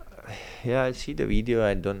 Yeah, I see the video.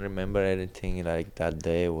 I don't remember anything like that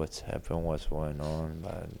day. What's happened? What's going on?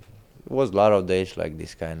 But it was a lot of days like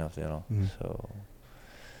this kind of, you know. So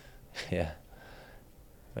yeah.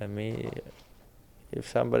 For me, if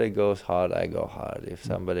somebody goes hard, I go hard. If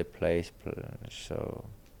somebody plays, so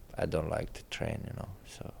I don't like to train, you know.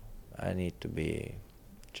 So I need to be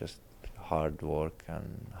just hard work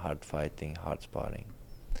and hard fighting, hard sparring.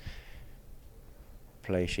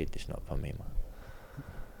 Play shit is not for me, man.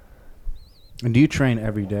 And do you train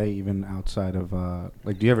every day, even outside of,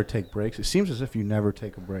 like, do you ever take breaks? It seems as if you never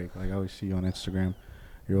take a break. Like, I always see you on Instagram.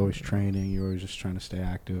 You're always training. You're always just trying to stay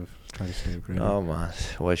active, try to stay upgraded. No, man.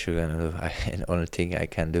 What you gonna do? The only thing I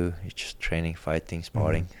can do is just training, fighting,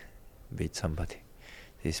 sparring, beat somebody.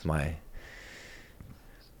 This is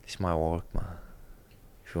my work, man.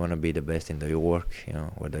 If you wanna be the best in your work, you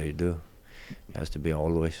know, whatever you do, you have to be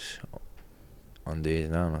always on this.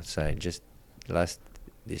 No, so just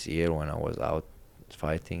this year when I was out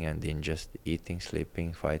fighting and then just eating,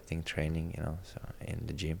 sleeping, fighting, training, you know, so in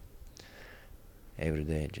the gym. Every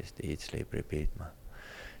day, just eat, sleep, repeat, man.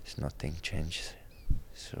 It's nothing changes.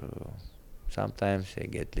 So sometimes I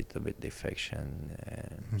get a little bit defection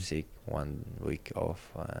and sick 1 week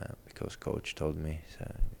off because coach told me so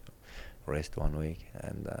rest 1 week,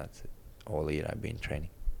 and that's it. All year I've been training.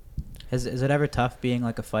 Is it ever tough being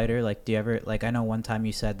like a fighter? Like, do you ever, like, I know one time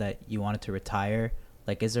you said that you wanted to retire.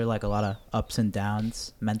 Like, is there like a lot of ups and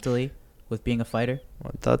downs mentally with being a fighter?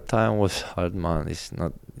 Well, that time was hard, man. It's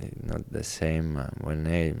not the same when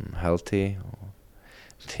I'm healthy.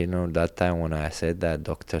 You know, that time when I said that,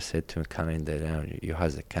 doctor said to me, coming there, you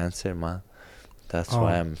has a cancer, man. That's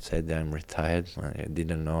why I'm said that I'm retired. I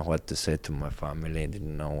didn't know what to say to my family. I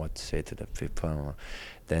didn't know what to say to the people.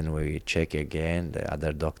 Then we check again. The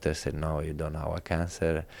other doctor said, no, you don't have a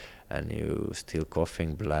cancer, and you still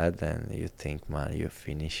coughing blood, and you think, man, you're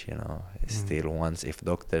finished, you know. Still, once if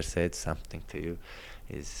doctor said something to you,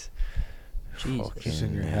 is Just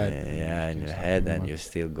in your head. yeah, in your head, and you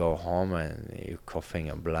still go home and you're coughing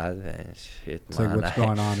a blood and shit, It's man. like, what's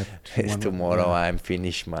going on? If tomorrow I'm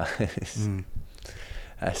finished, man.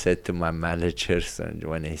 I said to my managers, and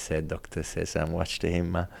when he said, doctor says, I'm watching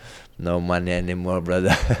him, no money anymore,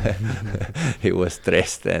 brother. He was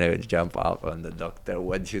stressed and he would jump out on the doctor,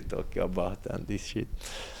 what you talking about and this shit.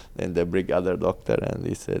 Then they bring other doctor and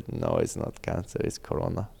he said, no, it's not cancer, it's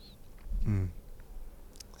corona.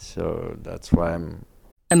 So that's why I'm...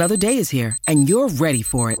 Another day is here, and you're ready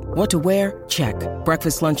for it. What to wear? Check.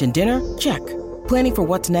 Breakfast, lunch, and dinner? Check. Planning for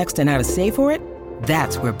what's next and how to save for it?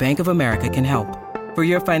 That's where Bank of America can help. For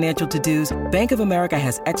your financial to-dos, Bank of America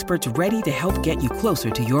has experts ready to help get you closer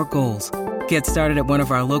to your goals. Get started at one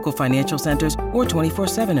of our local financial centers or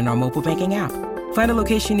 24/7 in our mobile banking app. Find a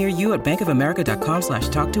location near you at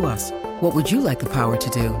bankofamerica.com/talktous. What would you like the power to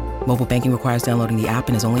do? Mobile banking requires downloading the app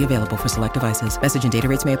and is only available for select devices. Message and data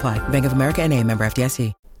rates may apply. Bank of America N.A., member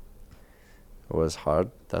FDIC. It was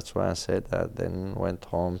hard. That's why I said that. Then went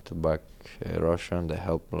home to back Russia, and they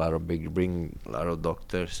helped bring a lot of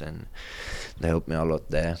doctors, and they helped me a lot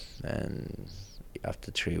there. And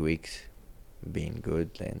after 3 weeks being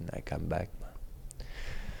good, then I come back.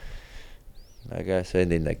 Like I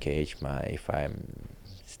said, in the cage, man. If I'm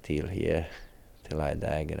still here till I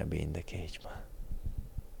die, I'm gonna be in the cage, man.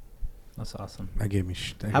 That's awesome. That gave me.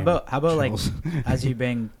 How about like as you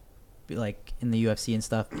being like in the UFC and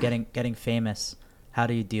stuff, getting famous? How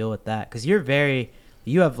do you deal with that? Because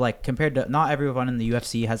you have like, compared to not everyone in the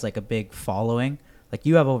UFC has like a big following. Like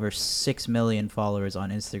you have over 6 million followers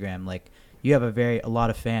on Instagram. Like you have a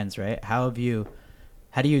lot of fans, right? How do you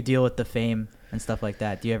deal with the fame and stuff like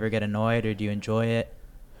that? Do you ever get annoyed, or do you enjoy it?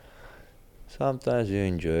 Sometimes you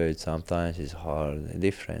enjoy it, sometimes it's hard,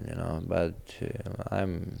 different, you know. But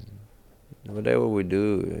whatever we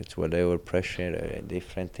do, it's whatever pressure,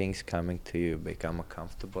 different things coming to you, become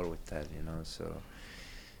comfortable with that, you know. So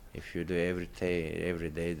if you do every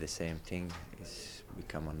day the same thing, it's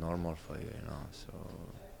become a normal for you, you know. So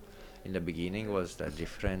in the beginning was that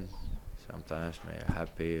different. Sometimes make you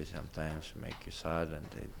happy, sometimes make you sad, and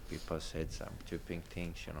people said some stupid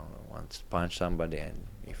things, you know. Once punch somebody, and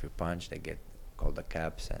if you punch, they get called the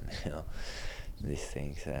cops, and you know, these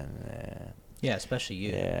things. And yeah, especially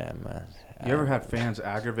you. Yeah, man. You ever had fans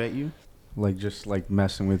aggravate you? Like just like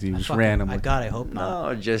messing with you, just randomly? I hope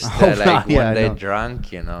not. No, just Hope like not, yeah, when I they're know.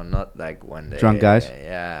 drunk, you know, not like when they... Drunk guys?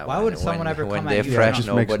 Yeah. Why would someone ever when come they're at you fresh,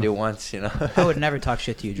 drunk? nobody wants, you know. I would never talk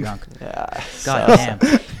shit to you drunk. Yeah. God damn.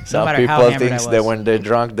 Some matter how people hammered think I that was. when they're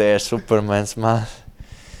drunk, they're Superman's, man.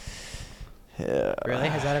 Yeah. Really?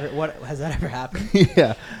 Has that ever happened?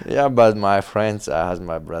 Yeah. Yeah, but my friends,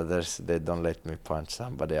 my brothers, they don't let me punch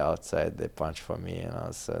somebody outside. They punch for me, you know.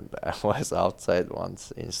 So I was outside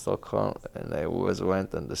once in Stockholm, and I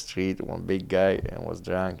went on the street. One big guy and was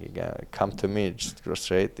drunk. He come to me, just go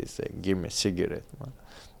straight. He said, "Give me a cigarette, man."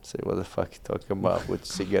 I said, "What the fuck you talking about with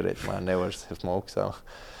cigarette, man? I never smoked some."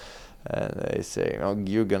 And they say, "Oh,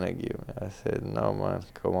 you gonna give me?" I said, "No, man,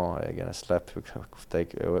 come on, I'm gonna slap you,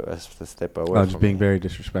 take a step away from just being me." very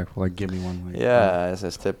disrespectful. Like, give me one. Like, Yeah, I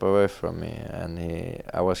said, "Step away from me," and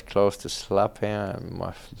I was close to slap him,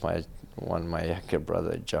 and my younger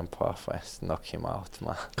brother jumped off and knocked him out,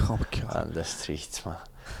 man, Oh God. on the streets, man.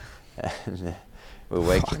 And we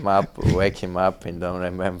wake him up, and don't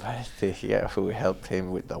remember. Yeah, we helped him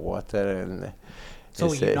with the water, and So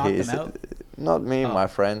he you said- knocked he him said- out? Not me, Oh. my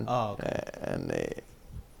friend. Oh, okay. And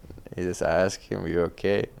he just asked him, "You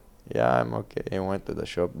okay?" "Yeah, I'm okay." He went to the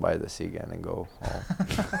shop, buy the cigarette, and go home.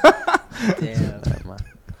 Damn. Yeah, man.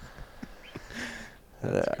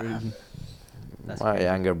 That's My crazy.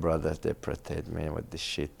 younger brothers, they protect me with the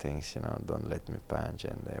shit things, you know. Don't let me punch,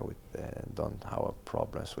 and they don't have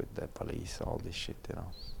problems with the police, all this shit, you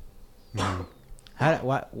know.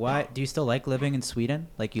 Why do you still like living in Sweden?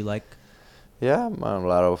 Like you like? Yeah, man, a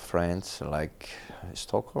lot of friends. Like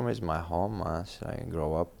Stockholm is my home, man. So I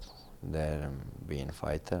grew up there, being a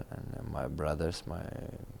fighter, and my brothers, my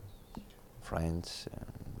friends,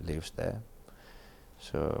 lives there.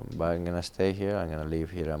 So, but I'm gonna stay here. I'm gonna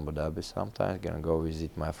live here in Abu Dhabi sometimes. Gonna go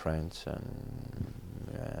visit my friends, and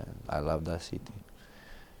I love that city.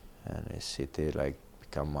 And this city like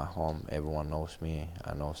become my home. Everyone knows me.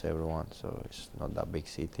 I knows everyone. So it's not that big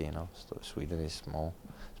city, you know. So Sweden is small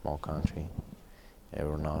country.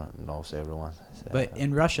 everyone knows everyone. So, But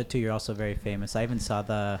in Russia too, you're also very famous. I even saw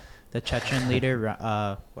the Chechen leader.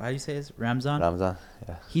 How do you say his Ramzan? Ramzan,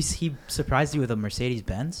 yeah. He surprised you with a Mercedes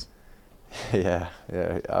Benz. Yeah.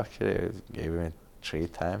 Actually, I gave him 3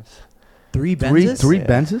 times. 3 Benzes. Three Yeah.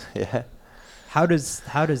 Benzes? Yeah. How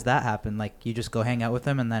does that happen? Like you just go hang out with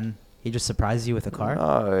him and then he just surprises you with a car?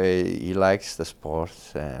 No, he likes the sport,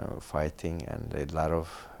 fighting, and a lot of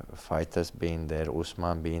fighters being there.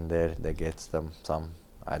 Usman being there, they get some.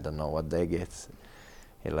 I don't know what they get.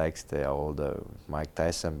 He likes all the Mike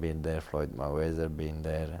Tyson being there, Floyd Mayweather being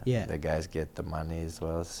there. Yeah. The guys get the money as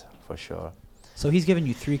well, for sure. So he's giving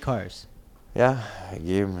you 3 cars. Yeah, I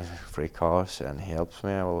give him free cars, and he helps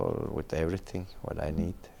me with everything what I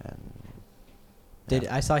need. And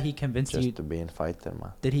I saw he convinced just you? to be a fighter,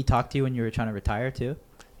 man. Did he talk to you when you were trying to retire too?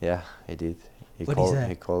 Yeah, he did. What'd he say?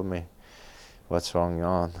 He called me. What's wrong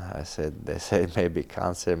on? I said, they said maybe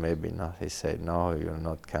cancer, maybe not. He said, no, you're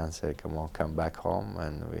not cancer. Come back home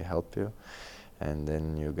and we help you. And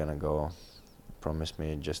then you're gonna go. Promise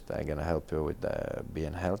me, I'm gonna help you with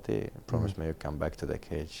being healthy. Promise me you come back to the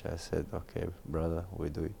cage. I said, okay, brother, we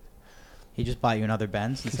do it. He just bought you another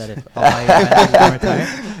Benz and said, "I'll buy you a Benz when you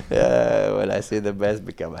retire." Yeah, when I see the best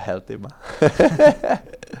become healthy, man.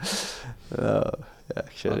 No,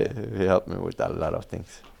 actually, he helped me with a lot of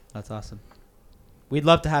things. That's awesome. We'd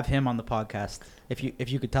love to have him on the podcast if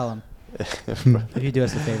you could tell him. If you do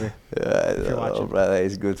us a favor. Yeah, If you're watching. brother,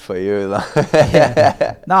 it's good for you. No?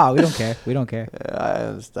 Yeah. No, we don't care. We don't care. Yeah, I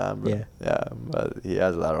understand, bro. Yeah. Yeah, but he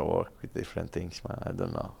has a lot of work with different things, man. I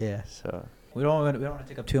don't know. Yeah. So We don't want to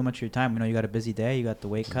take up too much of your time. We know you got a busy day. You got the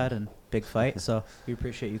weight cut and big fight. So we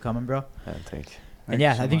appreciate you coming, bro. I think. And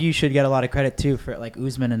yeah, I think you should get a lot of credit too for like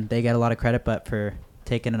Usman, and they get a lot of credit, but for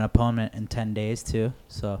taking an opponent in 10 days too.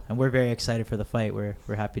 So, and we're very excited for the fight. We're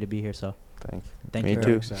happy to be here. So Thank you. thank Me you.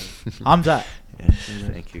 too. Hamza. Yes,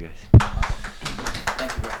 thank you, guys.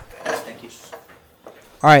 Thank you, bro. Thank you.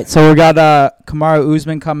 All right, so we got Kamaru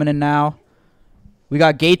Usman coming in now. We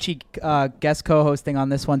got Gaethje guest co-hosting on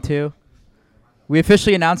this one too. We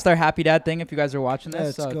officially announced our Happy Dad thing. If you guys are watching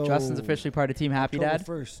this, Let's so go. Justin's officially part of Team Happy October Dad.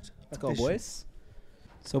 1st. Let's go, Official. boys.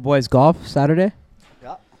 So, boys, golf Saturday,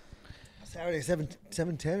 Yeah. Saturday,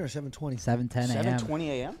 7:10 or 7:20. 7:10 a.m. 7:20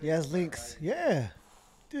 a.m. He has links. Yeah.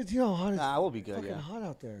 Dude, you know how hot Nah, we'll be good. fucking Yeah, hot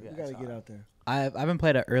out there. Yeah, we gotta it's get hot. out there. I haven't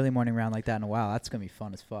played an early morning round like that in a while. That's gonna be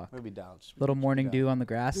fun as fuck. we'll be down. Just Little be morning down. dew on the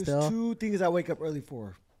grass There's still. 2 things I wake up early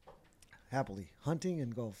for. Happily. Hunting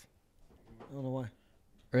and golf. I don't know why.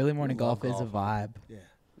 Early morning love golf is a golf. vibe. Yeah.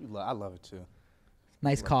 I love it too.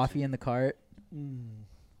 Nice coffee in the cart. Mm.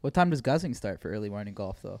 What time does guzzing start for early morning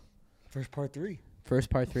golf though? First part 3. First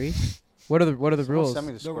par 3. What are the Someone rules? send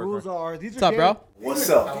me What's The scorecard. rules are these up, are bro? What's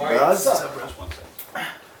up, guys?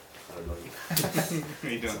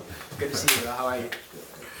 Good to see you, bro. How are you?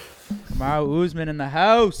 Kamaru Usman in the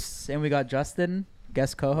house, and we got Justin,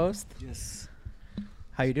 guest co-host. Yes.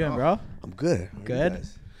 How you doing, bro? I'm good. How are you Good.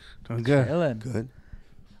 guys? Doing good. Chilling. Good.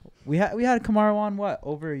 We had Kamaru on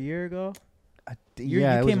over a year ago. You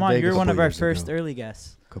it was came in on. Vegas. You're one of Couple our years first ago. early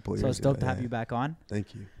guests. Couple So years it's dope ago, to have yeah. you back on.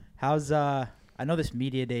 Thank you. How's I know this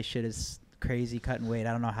media day shit is crazy, cutting weight.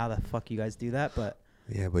 I don't know how the fuck you guys do that, but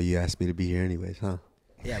Yeah, but you asked me to be here anyways, huh?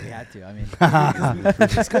 yeah, we had to. I mean,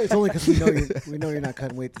 It's only because we know you're not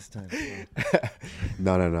cutting weight this time. So.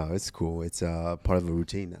 No. It's cool. It's part of a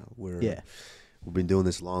routine now. yeah, We've been doing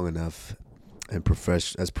this long enough, and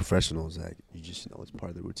as professionals, like you just know it's part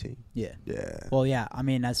of the routine. yeah. Yeah. Well, yeah. I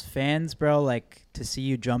mean, as fans, bro, like to see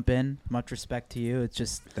you jump in. Much respect to you. It's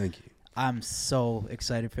just Thank you. I'm so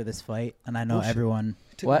excited for this fight, and I know Bullshit. everyone.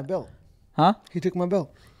 He took What? my belt. Huh? He took my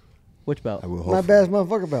belt. Which belt? I will My hopefully. bad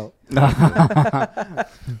motherfucker belt.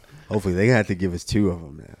 Hopefully, they're gonna have to give us 2 of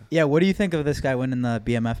them now. Yeah. What do you think of this guy winning the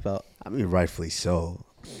BMF belt? I mean, rightfully so.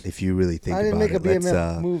 If you really think I didn't about make a it,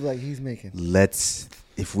 BMF move like he's making.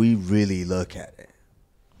 if we really look at it,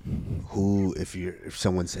 if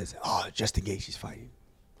someone says, "Oh, Justin Gaethje's fighting,"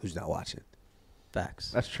 who's not watching?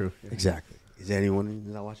 Facts. That's true. Exactly. Is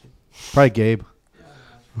anyone not watching? Probably Gabe.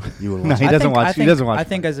 You would No, watch? he I doesn't think- watch. I He think, doesn't watch I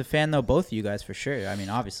think fight. as a fan though, both of you guys for sure. I mean,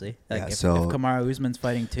 obviously, like Yeah, if so- Kamaru Usman's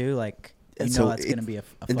fighting too, like you And know so that's gonna be a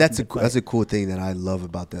and that's fucking good that's fight. a cool thing that I love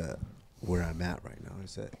about where I'm at right now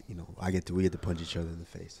is that we get to punch each other in the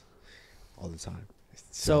face all the time.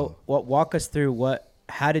 So, walk us through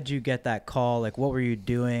how did you get that call? Like, what were you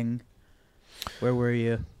doing? Where were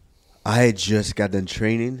you? I had just got done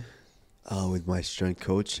training with my strength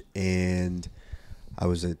coach, and I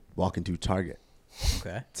was walking through Target.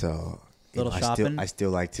 Okay. So Little shopping? I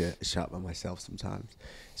still like to shop by myself sometimes.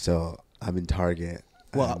 So I'm in Target.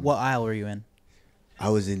 What aisle were you in? I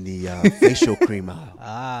was in the facial cream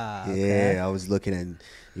aisle. Okay. Yeah, I was looking at,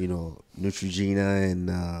 Neutrogena and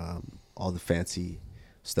all the fancy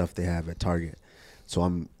stuff they have at Target. So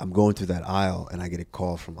I'm going through that aisle, and I get a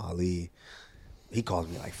call from Ali. He calls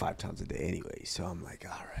me like 5 times a day anyway. So I'm like,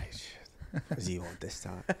 all right, shit. What's he want this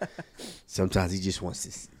time? Sometimes he just wants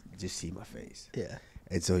to just see my face. Yeah.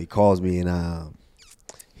 And so he calls me, and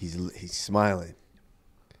he's smiling.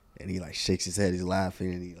 And he like shakes his head, he's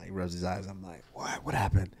laughing, and he like rubs his eyes. I'm like, what? What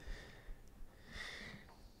happened?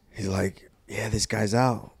 He's like, yeah, this guy's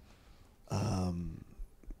out.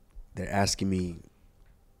 They're asking me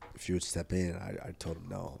if you would step in. I told him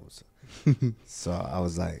no. So I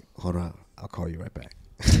was like, hold on, I'll call you right back.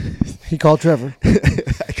 He called Trevor.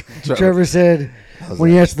 Trevor. Trevor said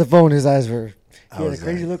when he answered the phone, his eyes were. I He had a was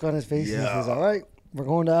crazy like, look on his face. And he yeah. says, "All right, we're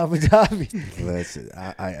going to Abu Dhabi." Listen,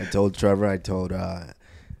 I told Trevor, I told,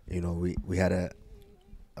 we had a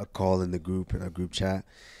call in our group chat,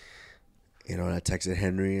 and I texted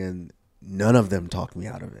Henry, and none of them talked me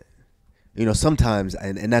out of it. Sometimes,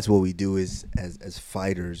 and that's what we do is as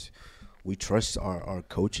fighters, we trust our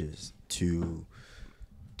coaches to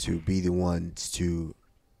be the ones to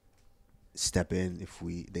step in if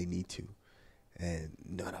they need to, and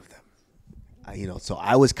none of them. So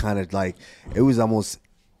I was kind of like, it was almost,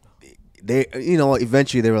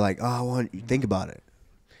 eventually they were like, oh, I want you to think about it.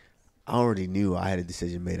 I already knew I had a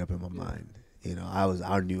decision made up in my mind. I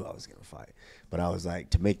knew I was going to fight. But I was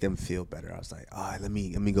like, to make them feel better, I was like, all right, let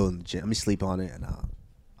me go in the gym. Let me sleep on it, and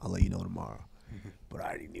I'll let you know tomorrow. But I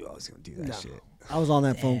already knew I was going to do that shit. I was on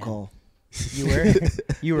that phone call.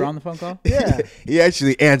 You were on the phone call? Yeah, He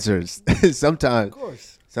actually answers. Sometimes. of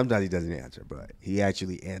course. Sometimes he doesn't answer, but he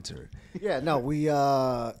actually answered. Yeah, no, we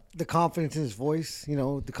the confidence in his voice,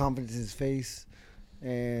 the confidence in his face,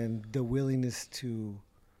 and the willingness to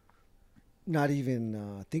not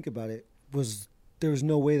even think about it there was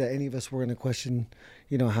no way that any of us were going to question,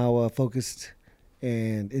 how focused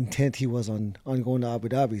and intent he was on going to Abu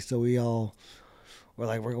Dhabi. So we all were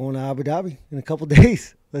like, we're going to Abu Dhabi in a couple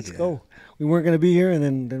days. Let's go. We weren't going to be here,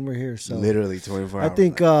 and then we're here. So Literally 24 hours. I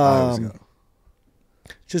think ago.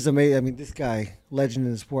 it's just amazing. I mean, this guy, legend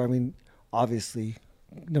in the sport. I mean, obviously,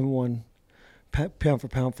 number one, pound for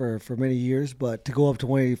pound for many years. But to go up to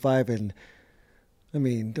 185, and I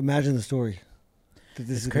mean, imagine the story that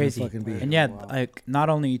this is Crazy. gonna fucking be. And yeah, like not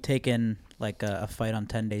only you taking like a fight on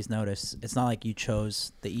 10 days notice, it's not like you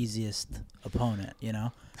chose the easiest opponent,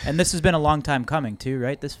 And this has been a long time coming too,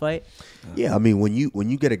 right? This fight. Yeah, I mean, when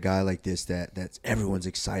you get a guy like this that's everyone's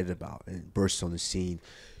excited about and bursts on the scene,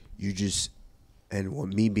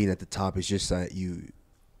 and me being at the top is just that you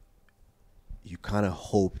kind of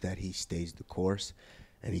hope that he stays the course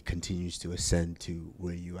and he continues to ascend to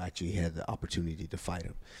where you actually had the opportunity to fight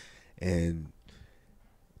him. And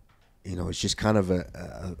it's just kind of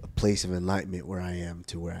a place of enlightenment where I am,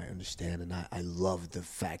 to where I understand, and I love the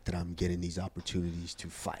fact that I'm getting these opportunities to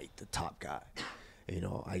fight the top guy.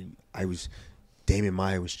 I was, Damian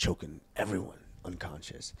Maia was choking everyone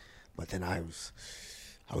unconscious, but then I was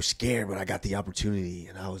scared, but I got the opportunity,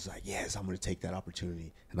 and I was like, yes, I'm going to take that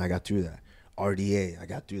opportunity, and I got through that. RDA, I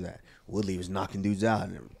got through that. Woodley was knocking dudes out,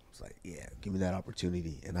 and it was like, yeah, give me that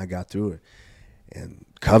opportunity, and I got through it. And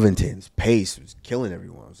Covington's pace was killing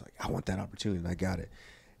everyone. I was like, I want that opportunity, and I got it.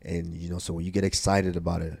 And, so when you get excited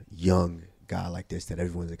about a young guy like this that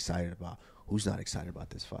everyone's excited about, who's not excited about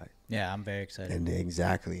this fight? Yeah, I'm very excited. And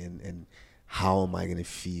exactly, and how am I going to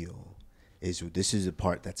feel? This is the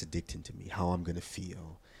part that's addicting to me, how I'm going to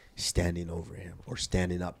feel standing over him or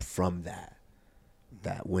standing up from that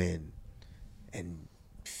win and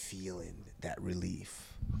feeling that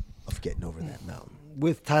relief of getting over that mountain.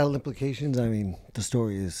 With title implications, I mean, the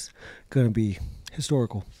story is going to be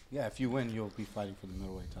historical. Yeah, if you win, you'll be fighting for the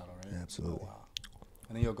middleweight title, right? Absolutely. Oh, wow.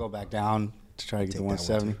 And then you'll go back down to try to get Take to that one,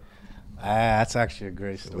 170. That's actually a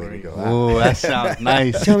great Way to story. go. Oh, that sounds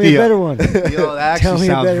nice. Tell me a better one. Yo, that Tell actually me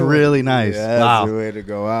a sounds better one. really nice. Yeah, that's Wow. the way to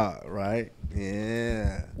go out, right?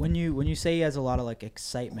 Yeah. When you say he has a lot of like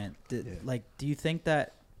excitement, Yeah. like do you think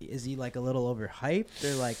that is he like a little overhyped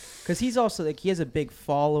or like because he's also like he has a big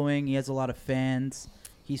following, he has a lot of fans,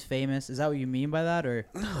 he's famous. Is that what you mean by that or?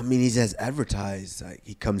 No, I mean he's as advertised. Like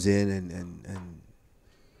he comes in and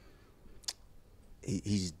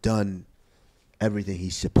he's done everything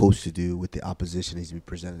he's supposed to do with the opposition he's been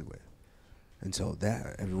presented with, and so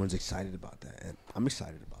that everyone's excited about that, and I'm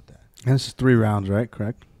excited about that. And this is 3 rounds, right?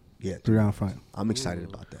 Correct? Yeah, 3-round fight. I'm excited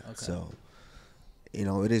about that. Okay. So,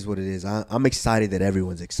 it is what it is. I'm excited that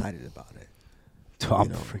everyone's excited about it. So I'm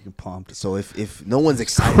You know. freaking pumped. So if no one's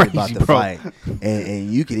excited Crazy, about the bro. fight,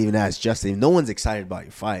 and you could even ask Justin, if no one's excited about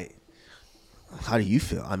your fight, how do you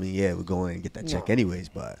feel? I mean, yeah, we're going and get that check anyways,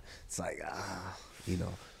 but it's like, you know,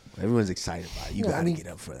 everyone's excited about it. You got to get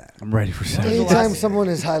up for that. I'm ready for Saturday. Anytime someone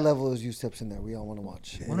as high level as you steps in there, we all want to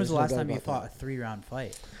watch. When was the last time you fought a 3-round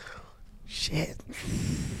fight? Shit.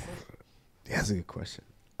 Yeah, that's a good question.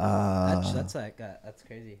 That's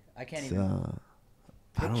crazy. I can't even I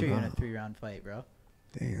don't picture you in know. a 3-round fight, bro.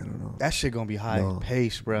 Dang, I don't know. That shit gonna be high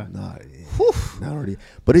pace, bro. Nah, not already.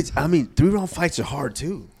 But it's, I mean, 3-round fights are hard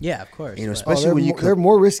too. Yeah, of course. You know, but especially when they're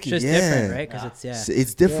more risky. it's just different, right? Because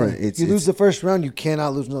It's different. Yeah. It's you lose the first round, you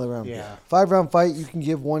cannot lose another round. Yeah. 5-round fight, you can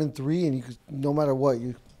give 1 and 3, and you can, no matter what,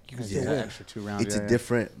 you can still win. Extra 2 rounds. it's a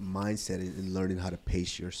different mindset in learning how to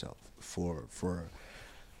pace yourself for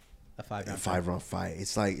a 5-round a 5-round fight.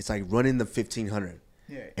 It's like running the 1500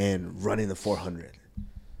 and running the 400.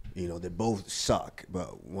 You know, they both suck,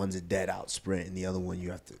 but one's a dead out sprint, and the other one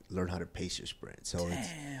you have to learn how to pace your sprint. So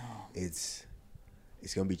it's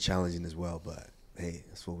gonna be challenging as well. But hey,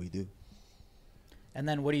 that's what we do. And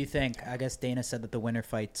then what do you think? I guess Dana said that the winner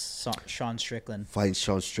fights Sean Strickland. Fighting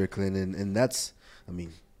Sean Strickland, and that's, I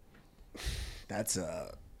mean, that's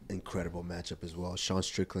a incredible matchup as well. Sean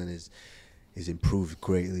Strickland is improved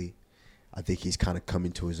greatly. I think he's kind of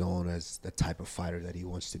coming to his own as the type of fighter that he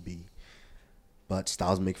wants to be. But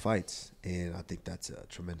styles make fights, and I think that's a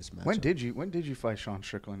tremendous matchup. When did you fight Sean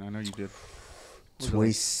Strickland? I know you did.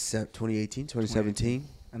 2018, 2017.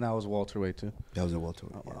 And that was welterweight too. That was a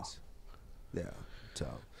welterweight, Oh, wow. yes. Yeah. So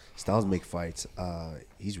styles make fights.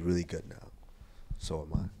 He's really good now. So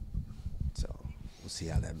am I. So we'll see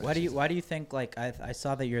how that matches. Why do you think, like, I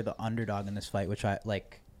saw that you're the underdog in this fight, which I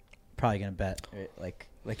probably gonna bet, right?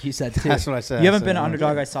 Like you said too. That's what I said. You haven't been an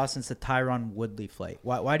underdog I saw since the Tyron Woodley fight.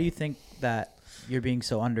 Why do you think that you're being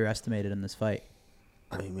so underestimated in this fight?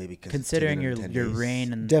 I mean, maybe because Considering your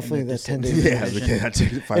reign and Definitely the 10 days. Yeah, because I took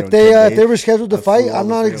the fight If on they 10 if they days. were scheduled to I fight, flew all I'm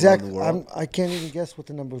the not way around exact. the world. I can't even guess what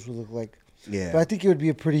the numbers would look like. Yeah. But I think it would be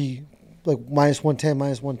a pretty like -110,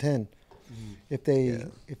 -110, if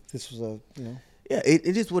this was a Yeah,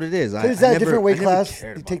 it is what it is. But is that a different weight I never class?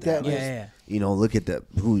 cared You about take that yeah. You know, look at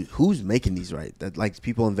who's making these, right? That, like,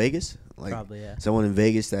 people in Vegas, like Probably, yeah. someone in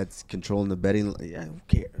Vegas that's controlling the betting. Yeah, who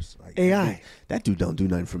cares? Like, AI. That dude don't do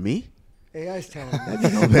nothing for me. AI's telling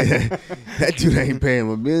That dude ain't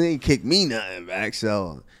paying a million, ain't kick me nothing back.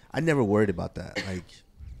 So I never worried about that. Like,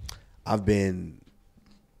 I've been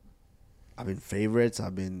favorites.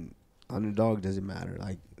 I've been underdog. Doesn't matter.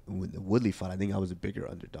 Like with the Woodley fight, I think I was a bigger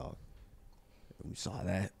underdog. We saw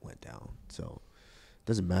that went down. So it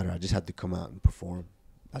doesn't matter. I just had to come out and perform.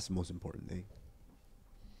 That's the most important thing.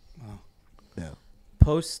 Wow. Yeah.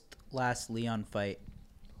 Post last Leon fight,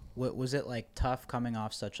 what was it like tough coming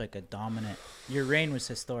off such like a dominant? Your reign was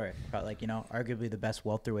historic, but like, you know, arguably the best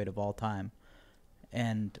welterweight of all time.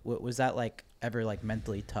 And what was that like ever like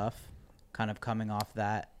mentally tough, kind of coming off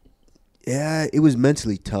that? Yeah, it was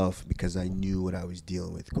mentally tough because I knew what I was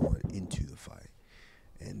dealing with going into the fight.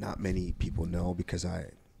 And not many people know because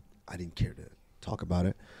I didn't care to talk about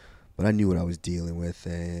it. But I knew what I was dealing with,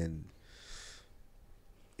 and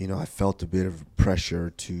you know, I felt a bit of pressure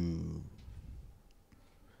to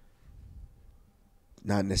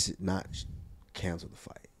not cancel the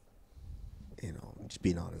fight. You know, just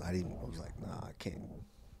being honest. I was like, nah, I can't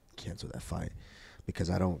cancel that fight because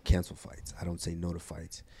I don't cancel fights. I don't say no to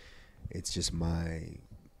fights. It's just my,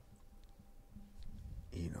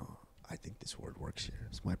 you know, I think this word works here.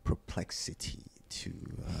 It's my perplexity to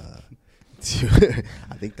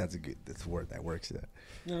I think that's a word that works there.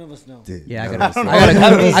 None of us know. Dude, Yeah, none of us know.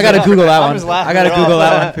 I gotta Google that one. just laughing I gotta it Google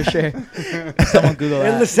off. that one for sure. Someone Google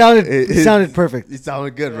It that. sounded perfect. It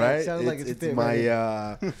sounded good, Yeah, right? it sounded like it's fit,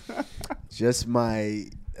 my just my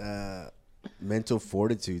mental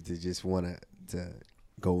fortitude to just want to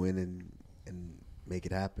go in and make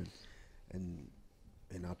it happen. And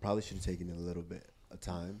I probably should have taken a little bit of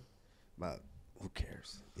time, but who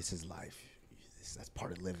cares? This is life. That's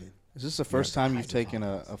part of living. Is this the first time you've taken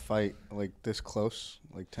a fight like this close,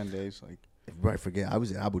 like 10 days? Like, Right, forget. I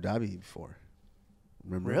was in Abu Dhabi before.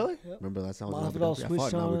 Remember? Really? Yep. Remember last time I was in Masvidal Abu Dhabi? I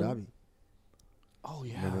switched fought in Abu on. Dhabi. oh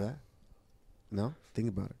yeah. Remember that? No? Think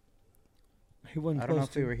about it. He wasn't I don't know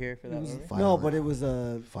supposed if we to. were here for that. It was- were we? Fight no, Island. but it was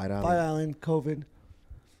a Fight Island. Fight Island, COVID,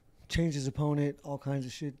 changed his opponent, all kinds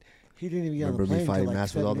of shit. He didn't even get on the Remember me plane till fighting like Masvidal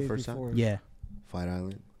 7 the days first time? before. Yeah, Fight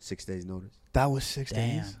Island, 6 days notice. That was 6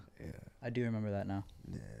 Damn. days. Yeah. I do remember that now.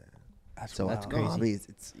 Yeah. That's So That's no, I crazy. mean,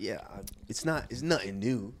 it's nothing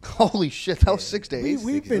new. Holy shit, that was Yeah. 6 days.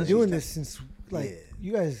 We've been doing this since like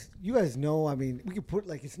Yeah. you guys know. I mean, we could put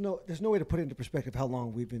like there's no way to put it into perspective how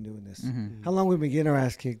long we've been doing this. Mm-hmm. How long we've been getting our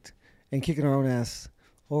ass kicked and kicking our own ass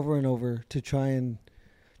over and over to try and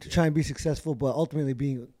be successful, but ultimately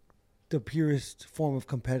being the purest form of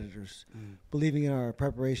competitors, believing in our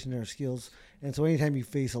preparation and our skills. And so anytime you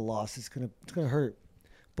face a loss, it's gonna hurt.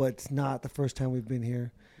 But it's not the first time we've been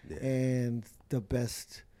here. Yeah. And the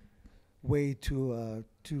best way to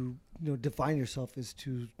define yourself is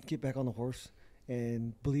to get back on the horse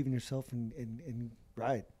and believe in yourself and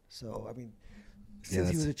ride. So I mean, since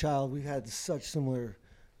he was a child, we've had such similar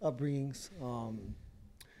upbringings.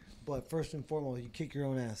 But first and foremost, you kick your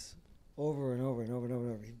own ass over and over and over and over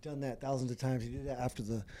and over. He's done that thousands of times. He did that after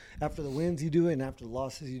the wins, you do it, and after the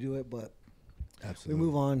losses, you do it. But we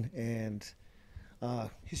move on, and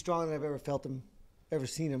he's stronger than I've ever felt him, ever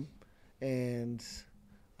seen him, and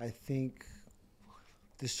I think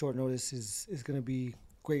this short notice is going to be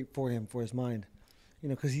great for him, for his mind,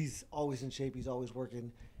 because he's always in shape. He's always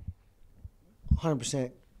working.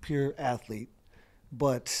 100% pure athlete,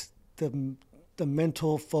 but the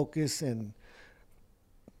mental focus and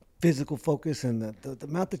physical focus and the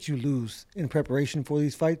amount that you lose in preparation for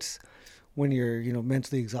these fights when you're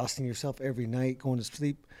mentally exhausting yourself every night going to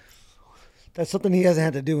sleep, that's something he hasn't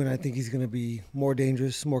had to do, and I think he's going to be more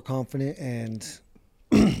dangerous, more confident, and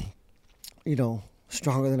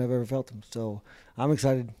stronger than I've ever felt him. So I'm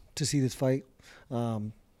excited to see this fight.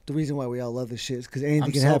 The reason why we all love this shit is because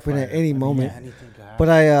anything can happen at any moment. But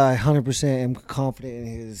I 100% am confident in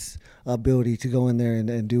his ability to go in there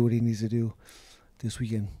and do what he needs to do this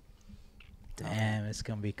weekend. Damn, it's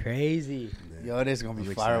going to be crazy. Yo, it is going to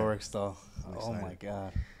be fireworks, though. Oh, my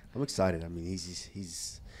God. I'm excited. I mean,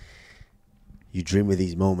 he's you dream of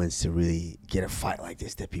these moments to really get a fight like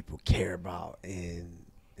this that people care about and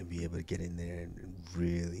be able to get in there and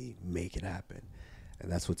really make it happen.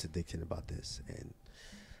 And that's what's addicting about this. And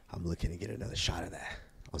I'm looking to get another shot of that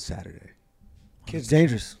on Saturday. Kid's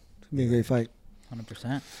dangerous. It's going to be a great fight.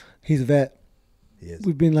 100%. He's a vet. He is.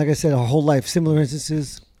 We've been, like I said, our whole life, similar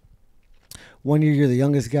instances. 1 year, you're the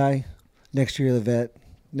youngest guy. Next year, you're the vet.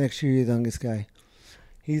 Next year, you're the youngest guy.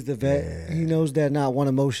 He's the vet. Yeah. He knows that not one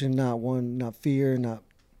emotion, not fear, not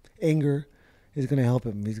anger is going to help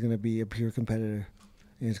him. He's going to be a pure competitor,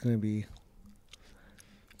 and it's going to be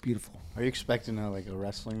beautiful. Are you expecting a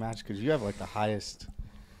wrestling match? Because you have, the highest,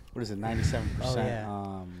 97%.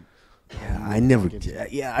 Oh, yeah. I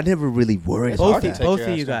never really worried Both about that.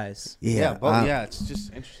 of you guys. Yeah, it's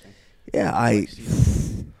just interesting. Yeah, I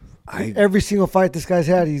Every single fight this guy's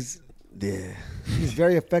had, he's yeah.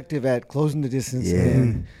 very effective at closing the distance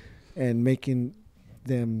and making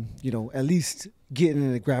them, at least getting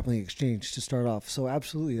in a grappling exchange to start off. So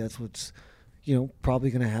absolutely, that's what's,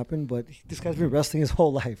 probably going to happen. But this guy's been wrestling his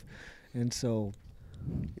whole life, and so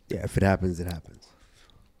Yeah, if it happens, it happens.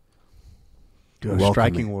 Dude, a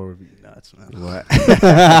striking war would be nuts, man. What?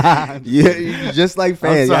 Yeah, just like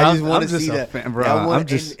fans. I just want to see that, fan, bro. I'm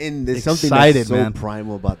just there's something excited, that's so man.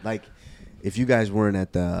 primal about if you guys weren't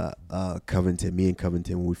at the Covington, me and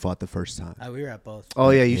Covington when we fought the first time. We were at both. Oh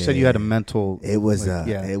yeah, you said you had a mental. It was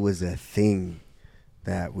it was a thing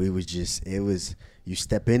that we was just. It was you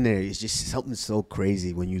step in there. It's just something so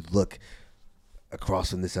crazy when you look across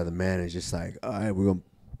from this other man. It's just like, all right,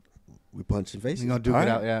 we punch in faces. We're gonna do it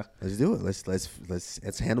out, yeah. Let's do it.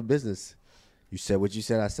 Let's handle business. You said what you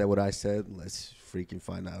said. I said what I said. Let's freaking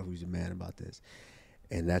find out who's the man about this.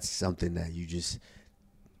 And that's something that you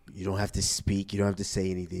don't have to speak. You don't have to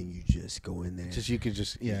say anything. You just go in there. You can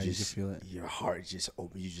feel it. Your heart just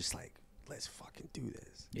open. You just like, let's fucking do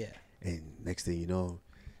this. Yeah. And next thing you know,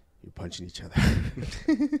 you're punching each other.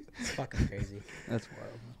 It's fucking crazy. That's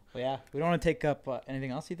wild. Well, yeah. We don't want to take up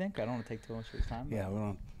anything else, you think? I don't want to take too much of your time. Yeah, we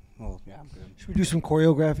don't. Well, yeah, I'm good. should we do some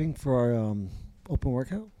choreographing for our open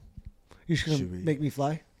workout? You just gonna Should we? make me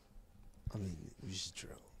fly? I mean, we just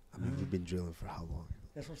drill. I mean, we've been drilling for how long?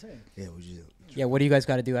 That's what I'm saying. Yeah, we just Yeah, what do you guys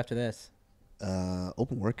got to do after this?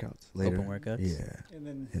 open workouts later. Open workouts? Yeah, And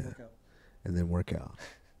then Yeah. workout. and then workout.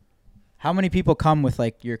 How many people come with,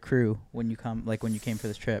 your crew when you come, when you came for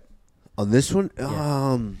this trip? On this one,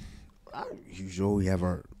 Yeah. usual we have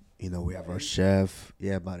our, we have our chef.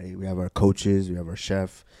 Yeah, about 8. We have our coaches. We have our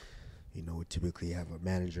chef. We typically have a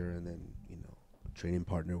manager and then a training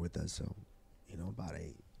partner with us. So, about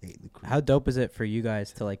 8 in the crew. How dope is it for you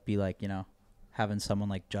guys to be having someone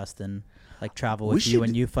like Justin travel with you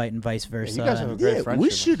when you fight and vice versa? you guys have a and- great friendship. we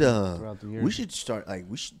should throughout the years. we should start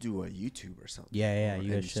we should do a YouTube or something. Yeah,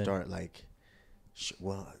 you and guys should. start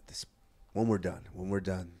when we're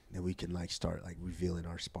done, then we can start revealing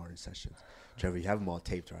our sparring sessions. Trevor, you have them all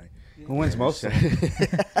taped, right? Who wins most of them?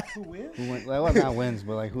 Who wins? Who wins? Well, not wins,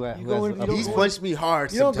 but who has go in- the you He's don't- punched me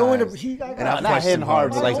hard. You don't go into. sometimes. I And I've got not punched hitting him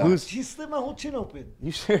hard, but sometimes. who's? He slit my whole chin open.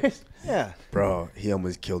 You serious? Yeah. Bro, he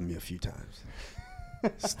almost killed me a few times.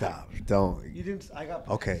 Stop. Don't. You didn't. I got.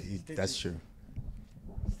 Okay, stitches. that's true.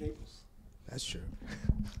 Staples. That's true.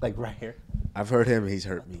 Like right here. I've hurt him. He's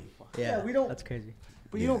hurt me. Yeah, we don't- That's crazy.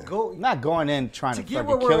 But you don't go. Not going in trying to, To get fucking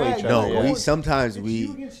where we're kill at, each you other. No, Yeah. we sometimes It's we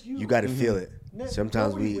you against you. you got to feel it.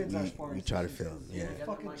 Sometimes Nobody we wins our sparring try to sessions. feel it. Yeah.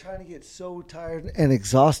 We're fucking trying to get so tired and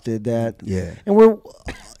exhausted that. Yeah. And we're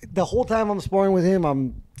the whole time I'm sparring with him,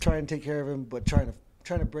 I'm trying to take care of him, but trying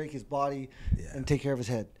to break his body Yeah. and take care of his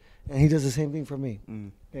head. And he does the same thing for me.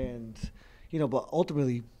 And but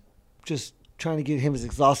ultimately, just trying to get him as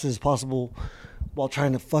exhausted as possible while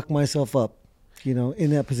trying to fuck myself up. In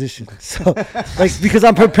that position. So, because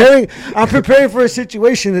I'm preparing for a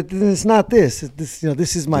situation that it's not this.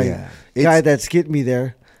 This is my Yeah. guy It's- that's getting me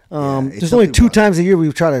there. it's There's only something 2 about- times a year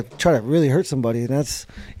we try to really hurt somebody, and that's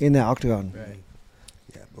in the octagon. Right.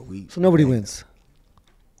 Yeah, but we. So nobody we bang, wins.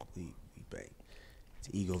 though. We bang. It's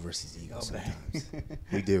ego versus ego sometimes.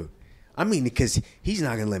 We do. I mean, because he's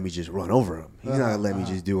not gonna let me just run over him. He's not gonna let me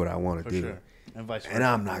just do what I want to do, Sure. And vice versa. and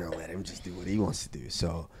I'm not gonna let him just do what he wants to do.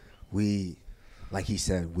 So we, like he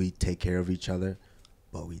said, we take care of each other,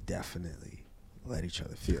 but we definitely let each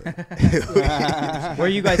other feel it. Where are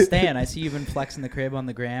you guys staying? I see you've been flexing the crib on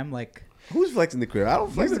the gram. Like Who's flexing the crib? I don't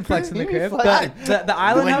you've flex the been crib. flexing the You crib. flex- The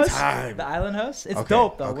island One house. time. The island house. It's Okay,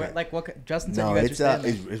 dope though. okay. Where, like what Justin said, No, you guys it's are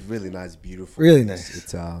staying there. it's really nice, beautiful. Really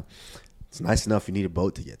It's, nice. it's nice enough. You need a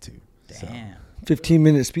boat to get to. So, Damn.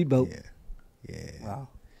 15-minute speedboat. yeah. Wow.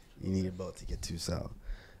 You need a boat to get to. So,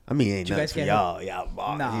 I mean, ain't Did you nothing guys for get y'all. Y'all,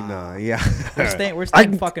 boss, Nah. yeah. We're staying. We're I staying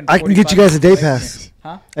can, fucking. I can get you 45 guys a day minutes away from pass. here.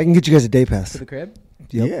 Huh? I can get you guys a day pass. To the crib.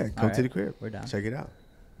 Yep. Yeah, come Alright, to the crib. we're down. Check it out.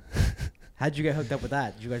 How'd you get hooked up with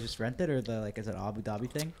that? Did you guys just rent it, or is it an Abu Dhabi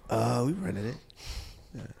thing? We rented it.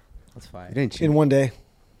 That's fine. It ain't cheap. In one day.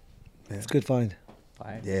 Yeah. It's good find.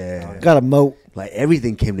 Fine. Yeah. Got a moat Like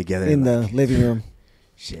everything came together in the like, living room.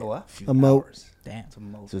 shit. A what? Few A moat. hours. Damn. It's a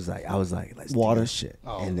moat. So it was like I was like, let's Water. do this shit.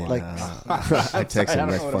 Oh, and then like- I texted I him, don't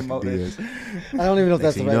let's know what a fucking moat do is. this. I don't even know if Next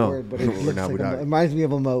that's the thing right you know, word, but it we're looks not like without it it. reminds me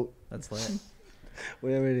of a moat, That's lit.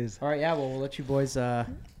 whatever it is. All right. Yeah. Well, we'll let you boys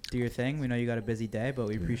do your thing. We know you got a busy day, but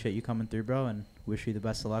we appreciate you coming through, bro, and wish you the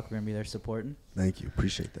best of luck. We're gonna be there supporting. Thank you.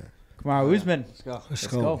 Appreciate that. Kamaru Usman. Let's go. Let's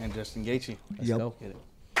go. And Justin Gaethje. Let's Yep. go. Get it.